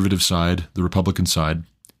conservative side, the Republican side,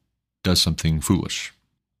 does something foolish.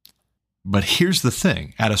 But here's the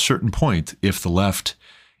thing. At a certain point, if the left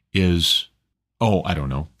is,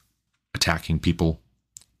 attacking people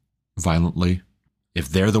violently, if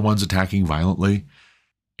they're the ones attacking violently,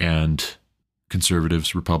 and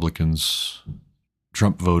conservatives, Republicans,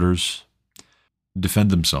 Trump voters defend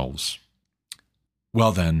themselves,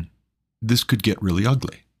 well then, this could get really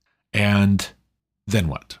ugly. And then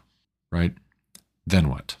what? Right? Then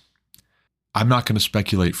what? I'm not going to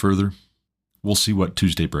speculate further. We'll see what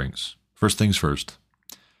Tuesday brings. First things first,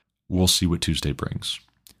 we'll see what Tuesday brings.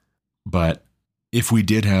 But if we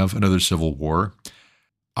did have another civil war,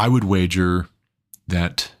 I would wager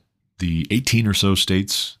that the 18 or so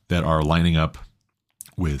states that are lining up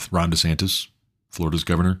with Ron DeSantis, Florida's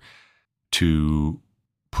governor, to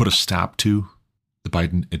put a stop to the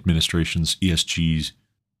Biden administration's ESG's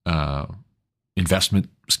investment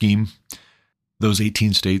scheme, those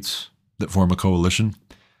 18 states that form a coalition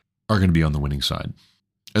are going to be on the winning side.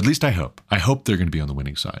 At least I hope. I hope they're going to be on the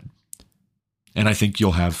winning side. And I think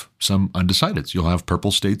you'll have some undecideds. You'll have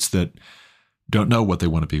purple states that don't know what they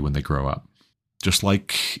want to be when they grow up. Just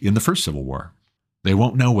like in the first Civil War. They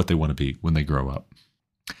won't know what they want to be when they grow up.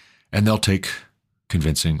 And they'll take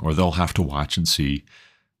convincing, or they'll have to watch and see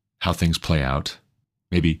how things play out.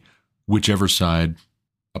 Maybe whichever side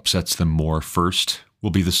upsets them more first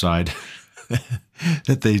will be the side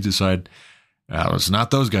that they decide, it's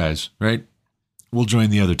not those guys, right? We'll join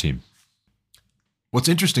the other team. What's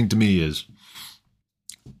interesting to me is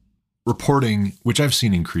reporting, which I've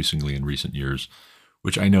seen increasingly in recent years,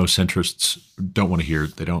 which I know centrists don't want to hear.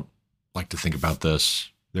 They don't like to think about this.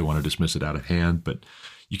 They want to dismiss it out of hand, but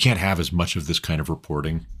you can't have as much of this kind of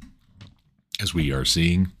reporting as we are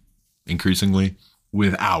seeing increasingly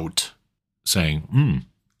without saying,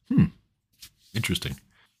 interesting.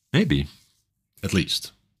 Maybe, at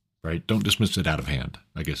least, right? Don't dismiss it out of hand,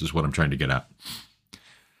 I guess is what I'm trying to get at.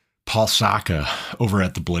 Paul Saka over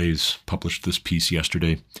at The Blaze published this piece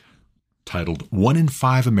yesterday titled, 1 in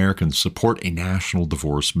 5 Americans support a national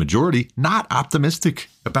divorce. Majority not optimistic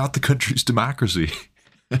about the country's democracy.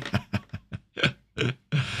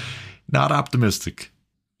 Not optimistic.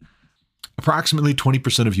 Approximately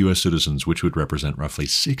 20% of U.S. citizens, which would represent roughly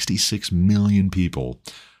 66 million people,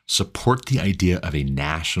 support the idea of a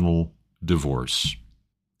national divorce.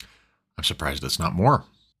 I'm surprised it's not more.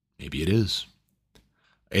 Maybe it is.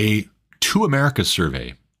 A Two Americas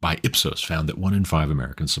survey by Ipsos found that 1 in 5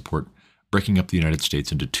 Americans support breaking up the United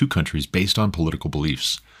States into two countries based on political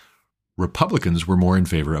beliefs. Republicans were more in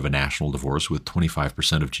favor of a national divorce, with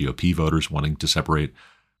 25% of GOP voters wanting to separate.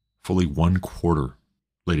 Fully 1/4,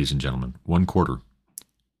 ladies and gentlemen, 1/4,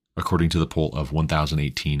 according to the poll of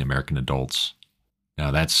 1,018 American adults.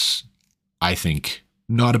 Now that's, I think,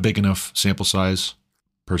 not a big enough sample size,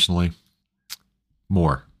 personally.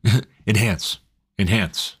 More. Enhance.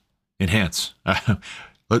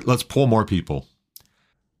 Let's poll more people.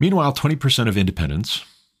 Meanwhile, 20% of independents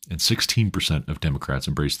and 16% of Democrats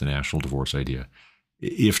embrace the national divorce idea.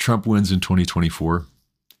 If Trump wins in 2024,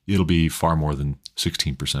 it'll be far more than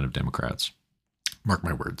 16% of Democrats. Mark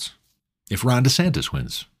my words. If Ron DeSantis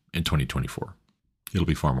wins in 2024, it'll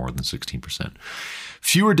be far more than 16%.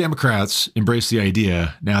 Fewer Democrats embrace the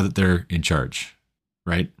idea now that they're in charge,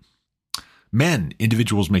 right? Men,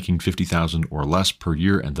 individuals making $50,000 or less per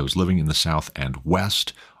year, and those living in the South and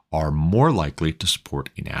West are more likely to support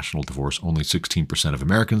a national divorce. Only 16% of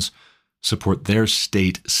Americans support their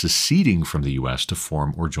state seceding from the U.S. to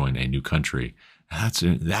form or join a new country. That's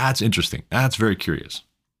interesting. That's very curious.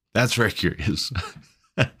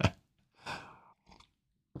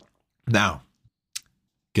 Now,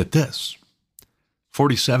 get this.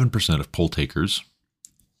 47% of poll takers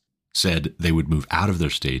said they would move out of their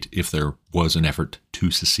state if there was an effort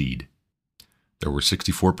to secede. There were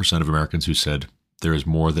 64% of Americans who said There is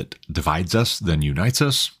more that divides us than unites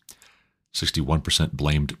us. 61%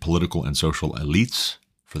 blamed political and social elites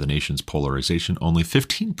for the nation's polarization. Only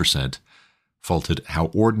 15% faulted how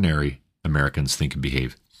ordinary Americans think and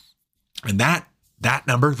behave. And that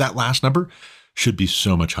number, that last number, should be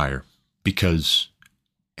so much higher, because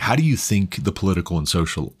how do you think the political and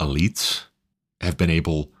social elites have been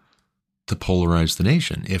able to polarize the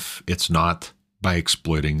nation if it's not by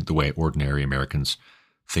exploiting the way ordinary Americans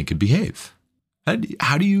think and behave?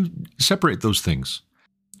 How do you separate those things?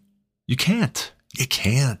 You can't. You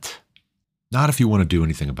can't. Not if you want to do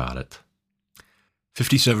anything about it.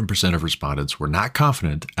 57% of respondents were not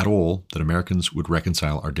confident at all that Americans would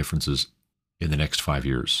reconcile our differences in the next 5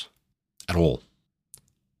 years. At all.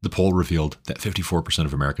 The poll revealed that 54%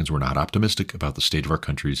 of Americans were not optimistic about the state of our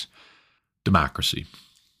country's democracy.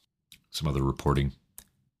 Some other reporting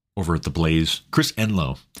over at The Blaze. Chris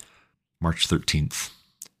Enlow, March 13th.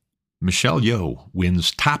 Michelle Yeoh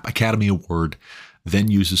wins top Academy Award, then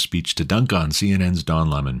uses speech to dunk on CNN's Don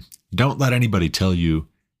Lemon. Don't let anybody tell you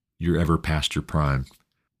you're ever past your prime.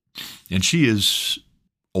 And she is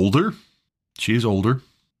older. She is older.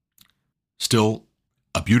 Still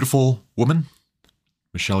a beautiful woman,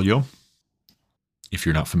 Michelle Yeoh. If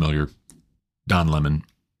you're not familiar, Don Lemon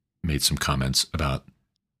made some comments about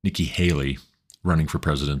Nikki Haley running for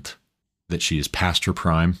president, that she is past her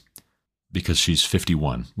prime because she's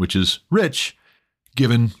 51, which is rich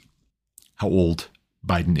given how old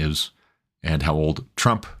Biden is and how old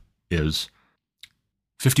Trump is.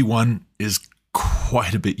 51 is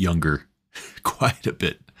quite a bit younger, quite a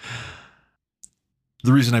bit.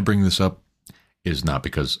 The reason I bring this up is not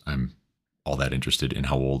because I'm all that interested in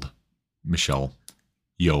how old Michelle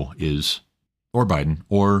Yeoh is, or Biden,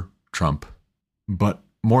 or Trump, but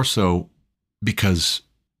more so because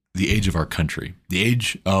the age of our country, the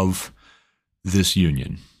age of this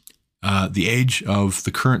union, the age of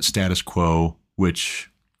the current status quo, which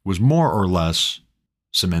was more or less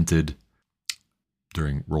cemented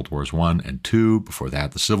during World Wars I and II, before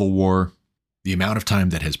that, the Civil War, the amount of time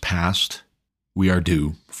that has passed, we are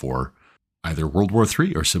due for either World War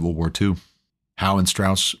III or Civil War II. Howe and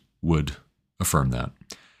Strauss would affirm that.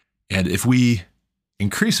 And if we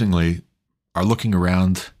increasingly are looking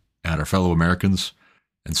around at our fellow Americans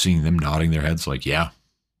and seeing them nodding their heads like, yeah,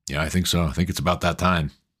 I think so. I think it's about that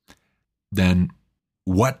time. Then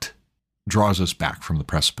what draws us back from the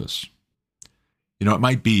precipice? You know, it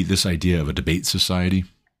might be this idea of a debate society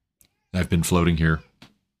I've been floating here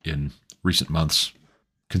in recent months,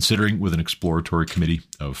 considering with an exploratory committee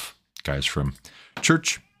of guys from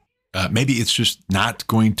church. Maybe it's just not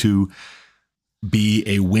going to be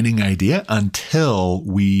a winning idea until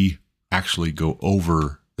we actually go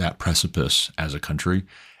over that precipice as a country.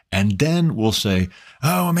 And then we'll say,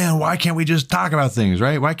 oh man, why can't we just talk about things,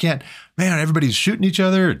 right? Why can't, man, everybody's shooting each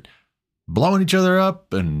other, blowing each other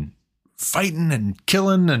up and fighting and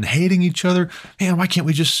killing and hating each other. Man, why can't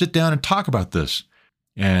we just sit down and talk about this?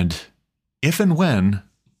 And if and when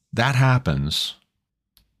that happens,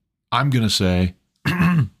 I'm going to say,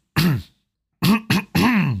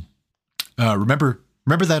 remember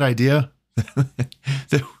that idea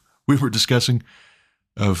that we were discussing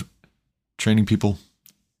of training people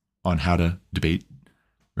on how to debate?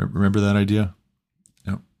 Remember that idea?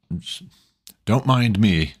 No, don't mind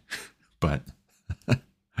me, but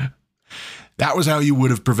that was how you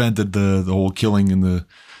would have prevented the whole killing and the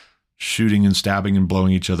shooting and stabbing and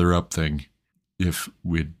blowing each other up thing if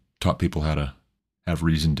we'd taught people how to have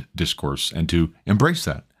reasoned discourse and to embrace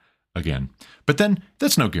that again. But then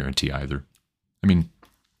that's no guarantee either. I mean,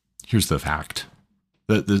 here's the fact.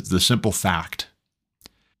 The simple fact.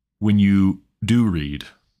 When you do read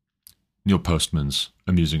Neil Postman's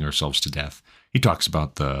Amusing Ourselves to Death, he talks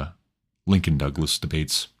about the Lincoln-Douglas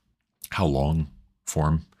debates, how long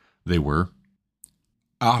form they were.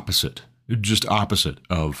 Just opposite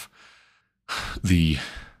of the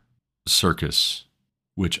circus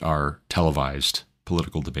which our televised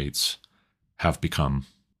political debates have become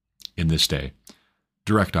in this day.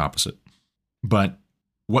 Direct opposite. But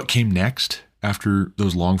what came next after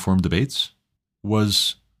those long-form debates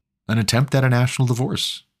was an attempt at a national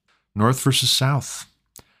divorce. North versus South.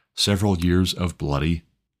 Several years of bloody,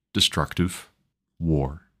 destructive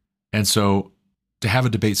war. And so to have a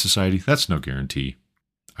debate society, that's no guarantee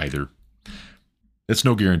either. It's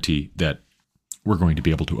no guarantee that we're going to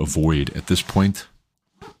be able to avoid at this point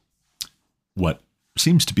what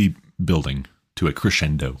seems to be building to a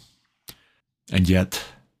crescendo. And yet,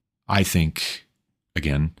 I think,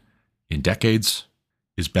 again, in decades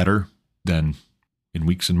is better than in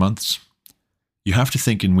weeks and months. You have to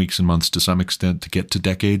think in weeks and months to some extent to get to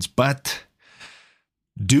decades, but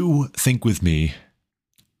do think with me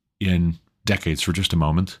in decades for just a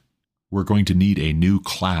moment, we're going to need a new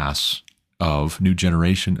new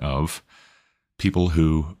generation of people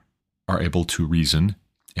who are able to reason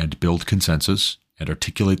and build consensus and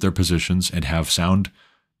articulate their positions and have sound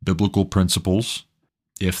biblical principles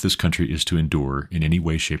if this country is to endure in any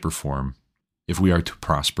way, shape, or form, if we are to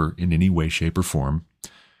prosper in any way, shape, or form.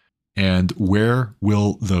 And where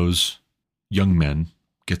will those young men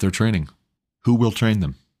get their training? Who will train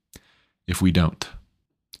them if we don't?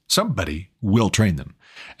 Somebody will train them,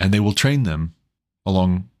 and they will train them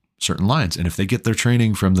along certain lines. And if they get their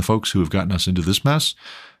training from the folks who have gotten us into this mess,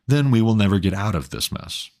 then we will never get out of this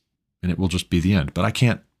mess, and it will just be the end. But I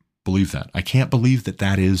can't believe that. I can't believe that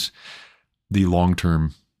that is the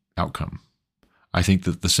long-term outcome. I think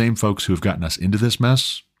that the same folks who have gotten us into this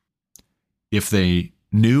mess, if they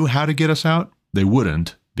knew how to get us out, they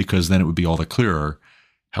wouldn't, because then it would be all the clearer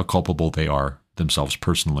how culpable they are themselves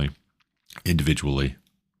personally, individually,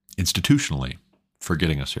 institutionally, for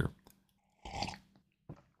getting us here.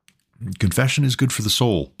 Confession is good for the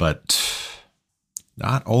soul, but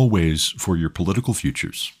not always for your political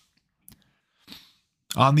futures.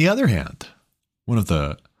 On the other hand, one of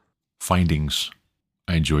the findings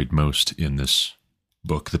I enjoyed most in this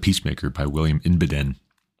book, The Peacemaker by William Inbeden,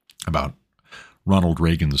 about Ronald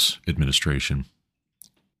Reagan's administration,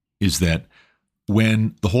 is that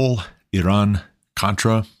when the whole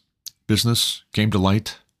Iran-Contra business came to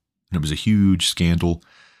light, and it was a huge scandal,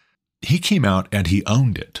 he came out and he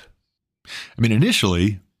owned it. I mean,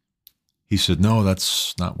 initially, he said, no,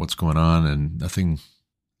 that's not what's going on, and nothing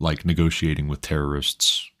like negotiating with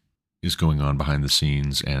terrorists is going on behind the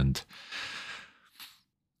scenes. And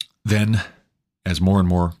then, as more and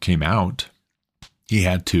more came out, he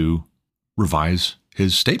had to revise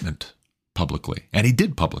his statement publicly, and he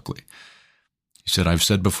did publicly. He said, I've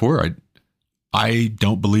said before, I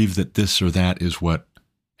don't believe that this or that is what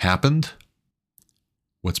happened,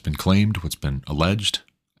 what's been claimed, what's been alleged.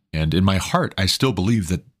 And in my heart, I still believe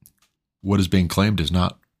that what is being claimed is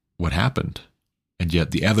not what happened. And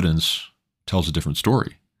yet the evidence tells a different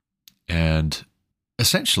story. And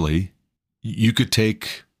essentially, you could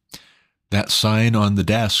take that sign on the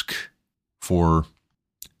desk for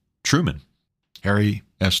Truman, Harry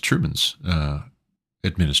S. Truman's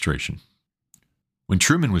administration. When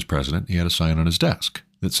Truman was president, he had a sign on his desk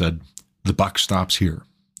that said, "The buck stops here,"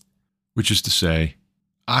 which is to say,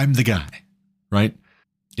 I'm the guy, right?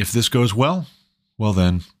 If this goes well,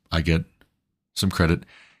 then I get some credit.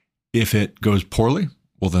 If it goes poorly,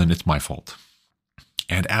 well, then it's my fault.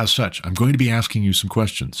 And as such, I'm going to be asking you some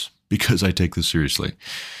questions because I take this seriously.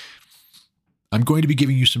 I'm going to be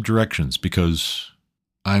giving you some directions because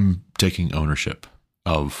I'm taking ownership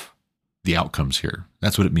of the outcomes here.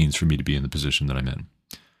 That's what it means for me to be in the position that I'm in.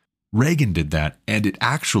 Reagan did that, and it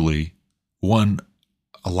actually won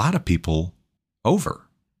a lot of people over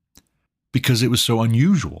because it was so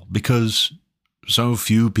unusual, because so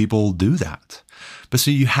few people do that. But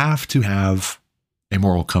see, you have to have a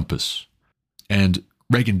moral compass, and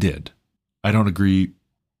Reagan did. I don't agree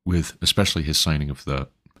with especially his signing of the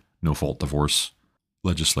no-fault divorce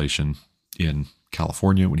legislation in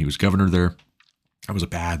California when he was governor there. That was a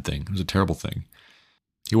bad thing. It was a terrible thing.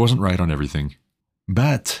 He wasn't right on everything,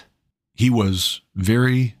 but he was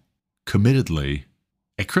very committedly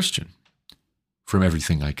a Christian from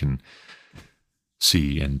everything I can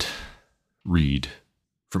see and read.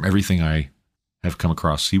 From everything I have come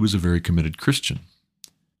across, he was a very committed Christian.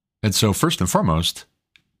 And so first and foremost,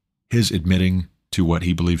 his admitting to what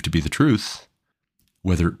he believed to be the truth,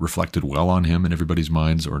 whether it reflected well on him in everybody's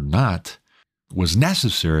minds or not, was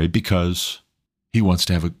necessary because he wants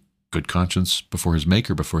to have a good conscience before his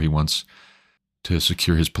maker, before he wants to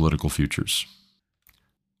secure his political futures.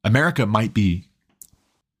 America might be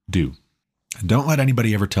due. Don't let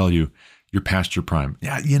anybody ever tell you you're past your prime.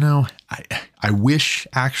 Yeah, I wish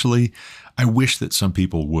that some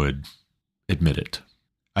people would admit it.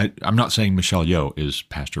 I'm not saying Michelle Yeoh is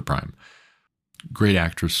past her prime. Great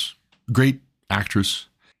actress,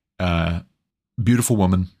 beautiful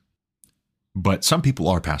woman, but some people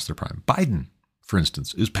are past their prime. Biden, for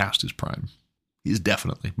instance, is past his prime. He's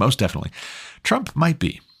most definitely. Trump might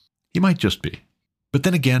be. He might just be. But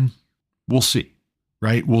then again, we'll see,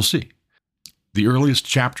 right? We'll see. The earliest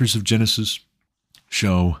chapters of Genesis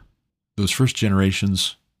show those first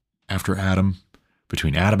generations after Adam,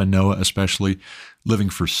 between Adam and Noah especially, living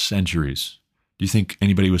for centuries. Do you think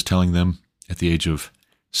anybody was telling them at the age of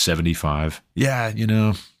 75, yeah,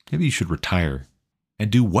 maybe you should retire and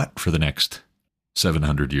do what for the next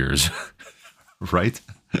 700 years, right?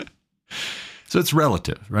 So it's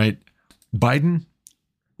relative, right? Biden,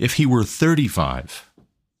 if he were 35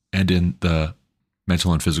 and in the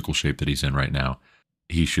mental and physical shape that he's in right now,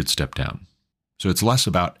 he should step down. So it's less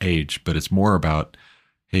about age, but it's more about,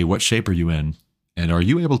 hey, what shape are you in? And are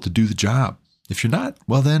you able to do the job? If you're not,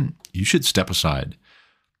 well, then you should step aside.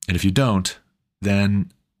 And if you don't,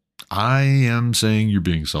 then I am saying you're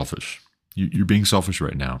being selfish. You're being selfish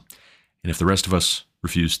right now. And if the rest of us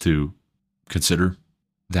refuse to consider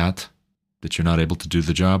that you're not able to do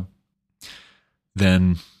the job,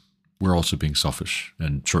 then we're also being selfish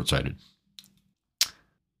and short-sighted.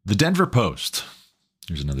 The Denver Post.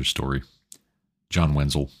 Here's another story. John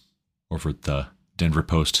Wenzel over at the Denver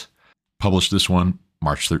Post published this one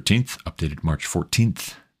March 13th, updated March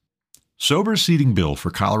 14th. Sober seating bill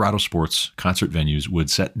for Colorado sports concert venues would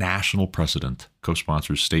set national precedent.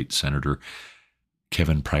 Co-sponsors State Senator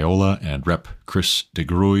Kevin Priola and Rep. Chris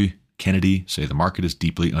DeGruy Kennedy say the market is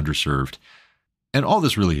deeply underserved. And all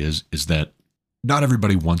this really is that not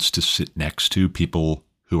everybody wants to sit next to people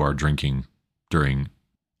who are drinking during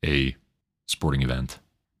a sporting event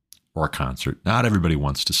or a concert. Not everybody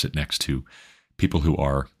wants to sit next to people who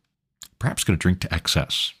are perhaps going to drink to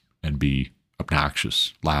excess and be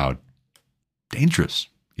obnoxious, loud, dangerous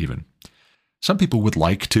even. Some people would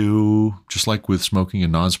like to, just like with smoking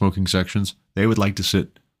and non-smoking sections, they would like to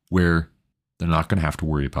sit where they're not going to have to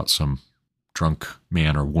worry about some drunk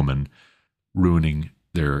man or woman ruining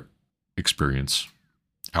their experience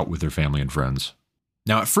out with their family and friends.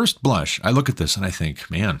 Now, at first blush, I look at this and I think,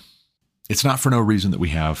 man, it's not for no reason that we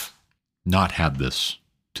have not had this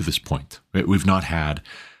to this point. We've not had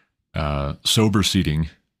sober seating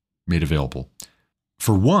made available.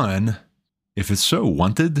 For one, if it's so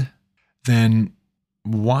wanted, then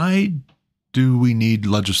why do we need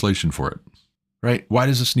legislation for it? Right? Why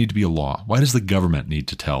does this need to be a law? Why does the government need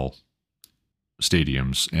to tell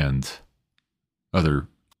stadiums and other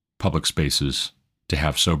public spaces to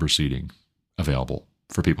have sober seating available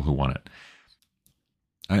for people who want it?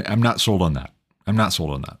 I'm not sold on that. I'm not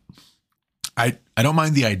sold on that. I don't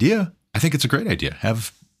mind the idea. I think it's a great idea.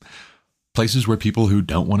 Have places where people who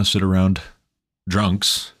don't want to sit around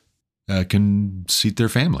drunks can seat their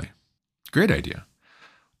family. Great idea.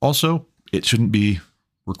 Also, it shouldn't be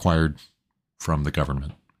required from the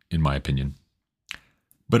government, in my opinion.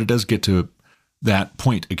 But it does get to that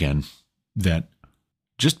point again, that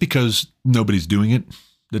just because nobody's doing it,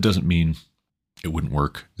 that doesn't mean it wouldn't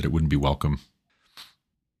work, that it wouldn't be welcome.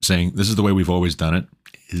 Saying this is the way we've always done it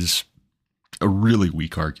is a really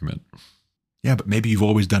weak argument. Yeah, but maybe you've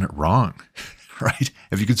always done it wrong, right?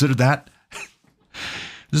 Have you considered that?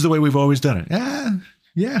 This is the way we've always done it.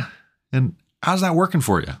 Yeah. And how's that working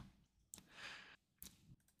for you?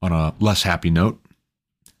 On a less happy note,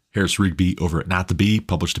 Harris Rigby over at Not the Bee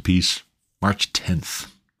published a piece March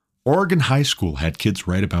 10th. Oregon High School had kids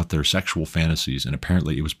write about their sexual fantasies, and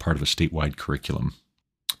apparently it was part of a statewide curriculum.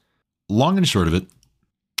 Long and short of it,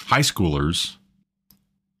 high schoolers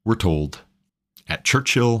were told at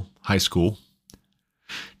Churchill High School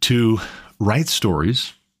to write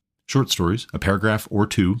stories, short stories, a paragraph or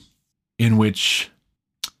two, in which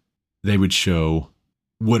they would show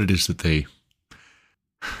what it is that they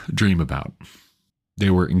dream about. They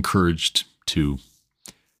were encouraged to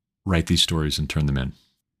write these stories and turn them in.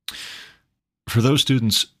 For those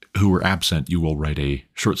students who were absent, you will write a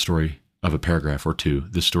short story of a paragraph or two.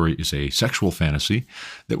 This story is a sexual fantasy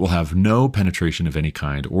that will have no penetration of any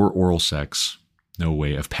kind or oral sex, no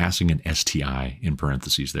way of passing an STI in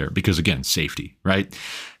parentheses there. Because again, safety, right?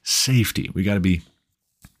 Safety. We got to be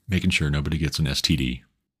making sure nobody gets an STD.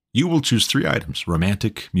 You will choose 3 items: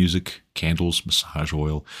 romantic, music, candles, massage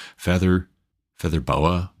oil, feather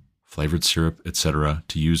boa, flavored syrup, etc.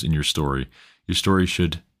 to use in your story. Your story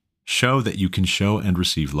should show that you can show and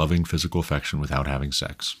receive loving physical affection without having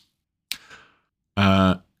sex.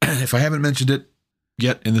 If I haven't mentioned it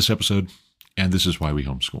yet in this episode, and this is why we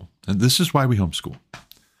homeschool. And this is why we homeschool.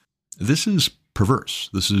 This is perverse.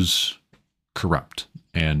 This is corrupt.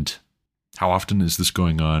 And how often is this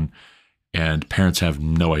going on? And parents have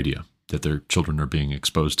no idea that their children are being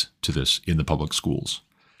exposed to this in the public schools.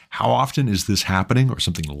 How often is this happening, or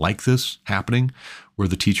something like this happening, where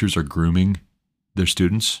the teachers are grooming their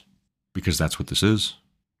students? Because that's what this is.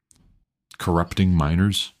 Corrupting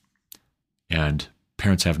minors. And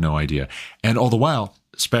parents have no idea. And all the while,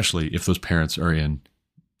 especially if those parents are in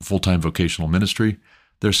full-time vocational ministry,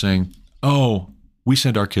 they're saying, oh, we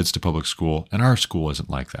send our kids to public school, and our school isn't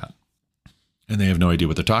like that. And they have no idea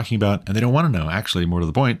what they're talking about, and they don't want to know, actually, more to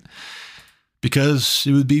the point, because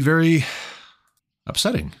it would be very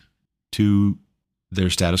upsetting to their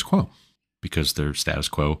status quo, because their status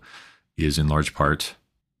quo is in large part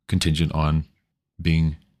contingent on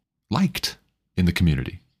being liked in the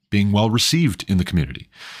community, being well received in the community.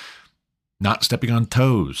 not stepping on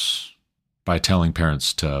toes by telling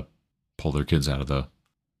parents to pull their kids out of the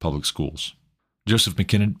public schools. Joseph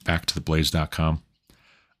McKinnon, back to theblaze.com.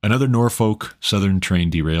 Another Norfolk Southern train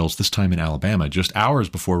derails, this time in Alabama, just hours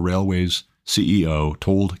before Railway's CEO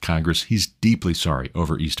told Congress he's deeply sorry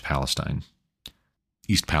over East Palestine.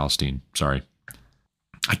 I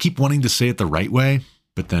keep wanting to say it the right way,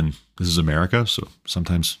 but then this is America, so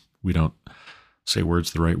sometimes we don't say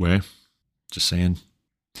words the right way. Just saying.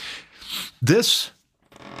 This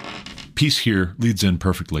piece here leads in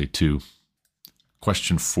perfectly to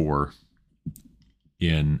question 4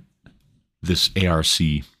 in this ARC,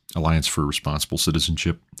 Alliance for Responsible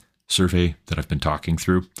Citizenship survey that I've been talking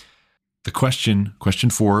through. The question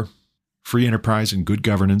 4, free enterprise and good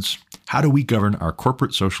governance. How do we govern our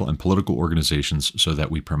corporate, social, and political organizations so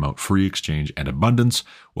that we promote free exchange and abundance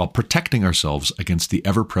while protecting ourselves against the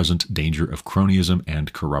ever-present danger of cronyism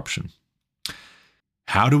and corruption?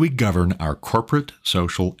 How do we govern our corporate,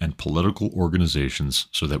 social, and political organizations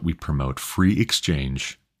so that we promote free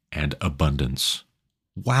exchange and abundance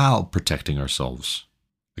while protecting ourselves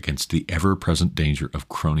against the ever-present danger of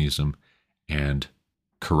cronyism and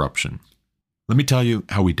corruption? Let me tell you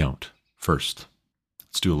how we don't. First,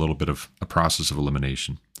 let's do a little bit of a process of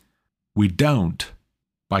elimination. We don't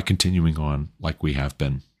by continuing on like we have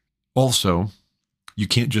been. Also, you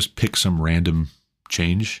can't just pick some random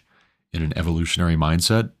change in an evolutionary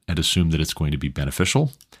mindset and assume that it's going to be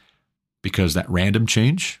beneficial, because that random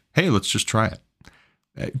change, hey, let's just try it.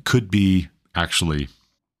 It could be actually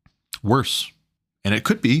worse. And it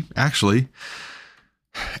could be actually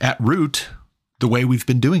at root the way we've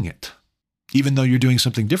been doing it. Even though you're doing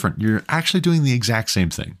something different, you're actually doing the exact same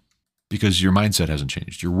thing because your mindset hasn't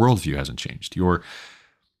changed. Your worldview hasn't changed. Your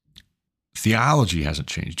theology hasn't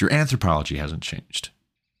changed. Your anthropology hasn't changed.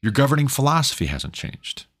 Your governing philosophy hasn't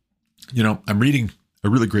changed. You know, I'm reading a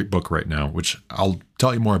really great book right now, which I'll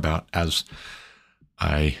tell you more about as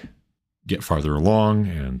I get farther along.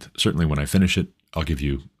 And certainly when I finish it, I'll give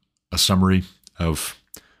you a summary of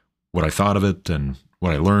what I thought of it and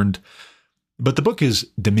what I learned. But the book is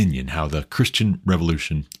Dominion, How the Christian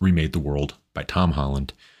Revolution Remade the World by Tom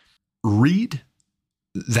Holland. Read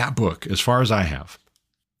that book as far as I have.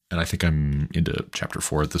 And I think I'm into chapter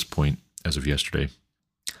 4 at this point as of yesterday.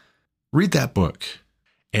 Read that book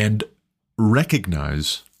and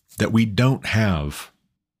recognize that we don't have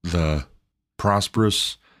the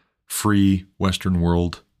prosperous, free Western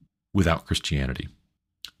world without Christianity.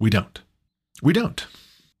 We don't.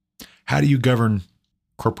 How do you govern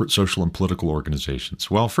corporate, social, and political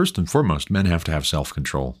organizations? Well, first and foremost, men have to have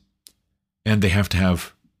self-control, and they have to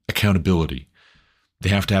have accountability. They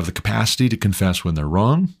have to have the capacity to confess when they're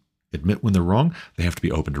wrong, admit when they're wrong. They have to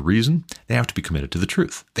be open to reason. They have to be committed to the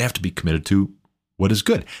truth. They have to be committed to what is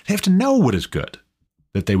good. They have to know what is good,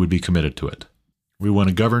 that they would be committed to it. We want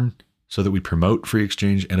to govern so that we promote free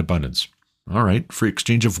exchange and abundance. All right, free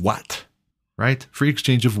exchange of what? Right? Free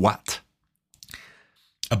exchange of what?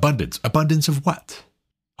 Abundance. Abundance of what?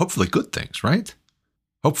 Hopefully good things, right?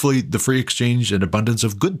 Hopefully the free exchange and abundance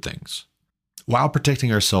of good things, while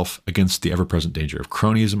protecting ourselves against the ever-present danger of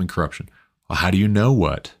cronyism and corruption. Well, how do you know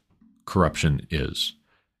what corruption is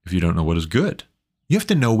if you don't know what is good? You have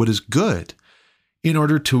to know what is good in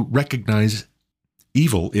order to recognize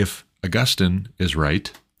evil. If Augustine is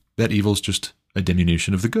right, that evil is just a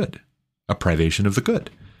diminution of the good, a privation of the good,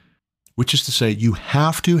 which is to say you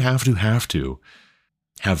have to have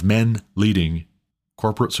men leading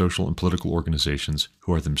corporate, social, and political organizations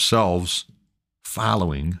who are themselves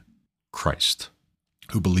following Christ,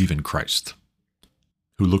 who believe in Christ,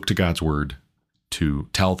 who look to God's word to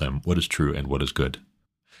tell them what is true and what is good.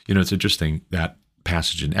 You know, it's interesting that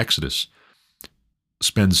passage in Exodus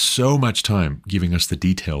spends so much time giving us the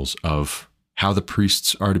details of how the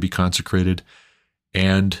priests are to be consecrated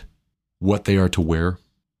and what they are to wear.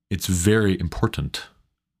 It's very important.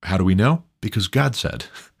 How do we know? Because God said.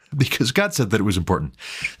 Because God said that it was important.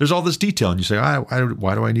 There's all this detail, and you say,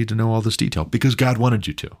 why do I need to know all this detail? Because God wanted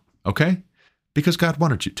you to, okay? Because God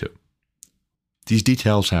wanted you to. These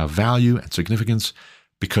details have value and significance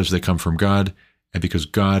because they come from God, and because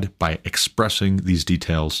God, by expressing these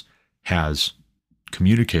details, has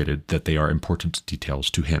communicated that they are important details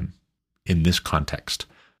to him in this context,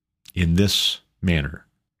 in this manner,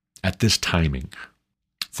 at this timing,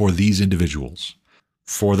 for these individuals,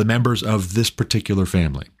 for the members of this particular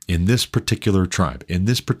family, in this particular tribe, in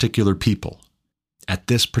this particular people, at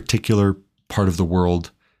this particular part of the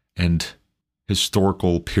world and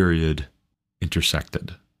historical period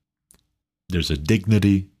intersected. There's a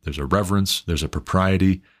dignity, there's a reverence, there's a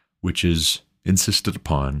propriety, which is insisted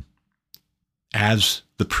upon as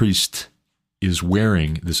the priest is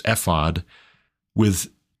wearing this ephod with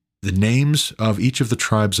the names of each of the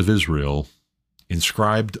tribes of Israel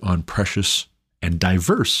inscribed on precious and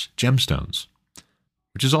diverse gemstones,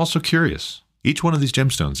 which is also curious. Each one of these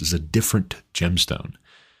gemstones is a different gemstone,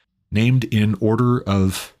 named in order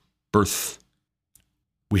of birth.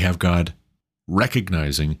 We have God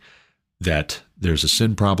recognizing that there's a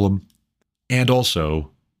sin problem and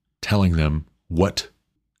also telling them what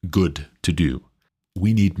good to do.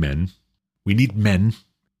 We need men. We need men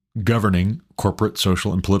governing corporate,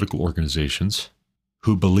 social, and political organizations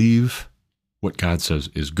who believe what God says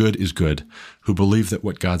is good, who believe that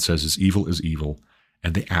what God says is evil,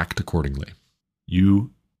 and they act accordingly.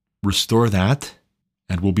 You restore that,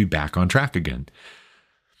 and we'll be back on track again.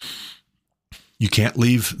 You can't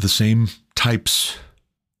leave the same types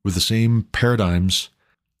with the same paradigms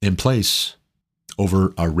in place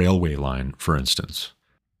over a railway line, for instance.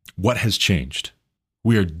 What has changed?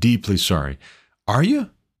 We are deeply sorry. Are you?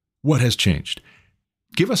 What has changed?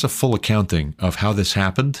 Give us a full accounting of how this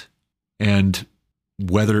happened and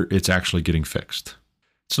whether it's actually getting fixed.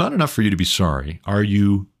 It's not enough for you to be sorry. Are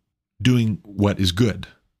you doing what is good?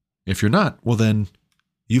 If you're not, well then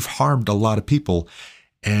you've harmed a lot of people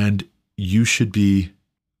and you should be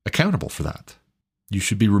accountable for that. You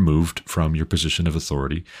should be removed from your position of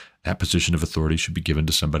authority. That position of authority should be given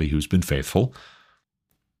to somebody who's been faithful.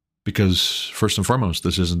 Because first and foremost,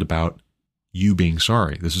 this isn't about you being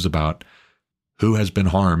sorry. This is about who has been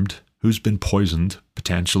harmed, who's been poisoned.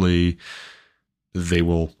 Potentially, they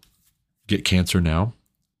will get cancer now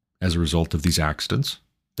as a result of these accidents.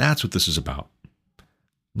 That's what this is about.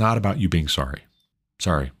 Not about you being sorry.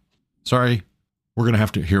 Sorry. We're going to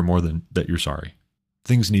have to hear more than that you're sorry.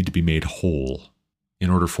 Things need to be made whole in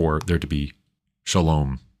order for there to be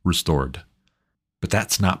shalom restored. But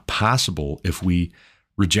that's not possible if we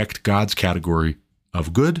reject God's category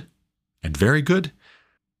of good and very good,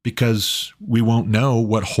 because we won't know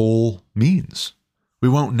what whole means. We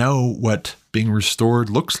won't know what being restored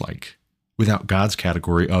looks like without God's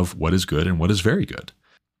category of what is good and what is very good.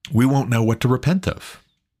 We won't know what to repent of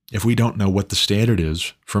if we don't know what the standard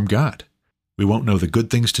is from God. We won't know the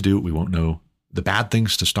good things to do. We won't know the bad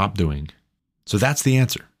things to stop doing. So that's the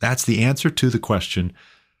answer. That's the answer to the question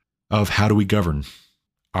of how do we govern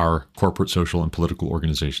our corporate, social, and political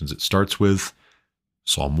organizations. It starts with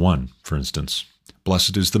Psalm 1, for instance.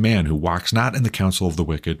 Blessed is the man who walks not in the counsel of the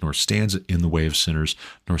wicked, nor stands in the way of sinners,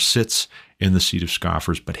 nor sits in the seat of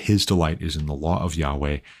scoffers, but his delight is in the law of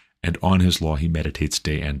Yahweh, and on his law he meditates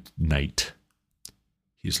day and night.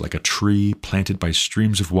 He is like a tree planted by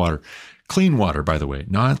streams of water. Clean water, by the way,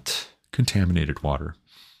 not contaminated water.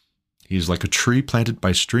 He is like a tree planted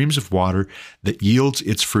by streams of water that yields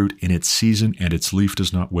its fruit in its season, and its leaf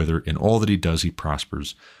does not wither. In all that he does, he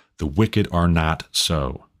prospers. The wicked are not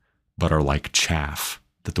so, but are like chaff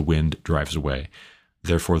that the wind drives away.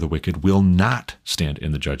 Therefore the wicked will not stand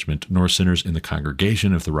in the judgment, nor sinners in the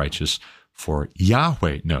congregation of the righteous. For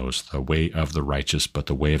Yahweh knows the way of the righteous, but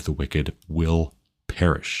the way of the wicked will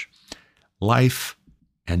perish. Life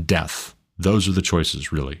and death, those are the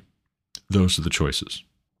choices, really. Those are the choices.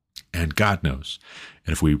 And God knows.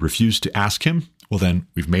 And if we refuse to ask him, well, then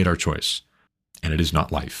we've made our choice. And it is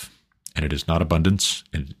not life. And it is not abundance.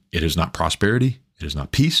 And it is not prosperity. It is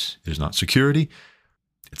not peace. It is not security.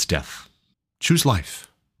 It's death. Choose life,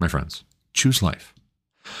 my friends. Choose life.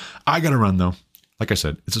 I got to run, though. Like I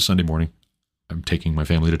said, it's a Sunday morning. I'm taking my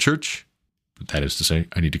family to church. That is to say,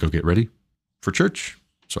 I need to go get ready for church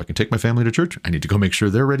so I can take my family to church. I need to go make sure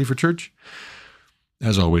they're ready for church.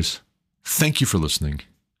 As always, thank you for listening.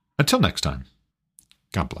 Until next time,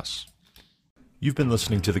 God bless. You've been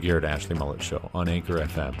listening to The Garrett Ashley Mullet Show on Anchor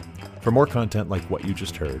FM. For more content like what you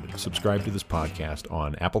just heard, subscribe to this podcast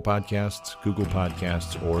on Apple Podcasts, Google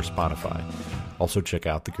Podcasts, or Spotify. Also check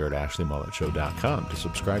out thegarrettashleymulletshow.com to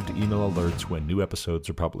subscribe to email alerts when new episodes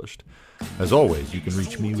are published. As always, you can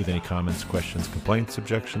reach me with any comments, questions, complaints,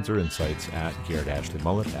 objections, or insights at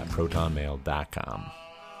garrettashleyMullet@protonmail.com.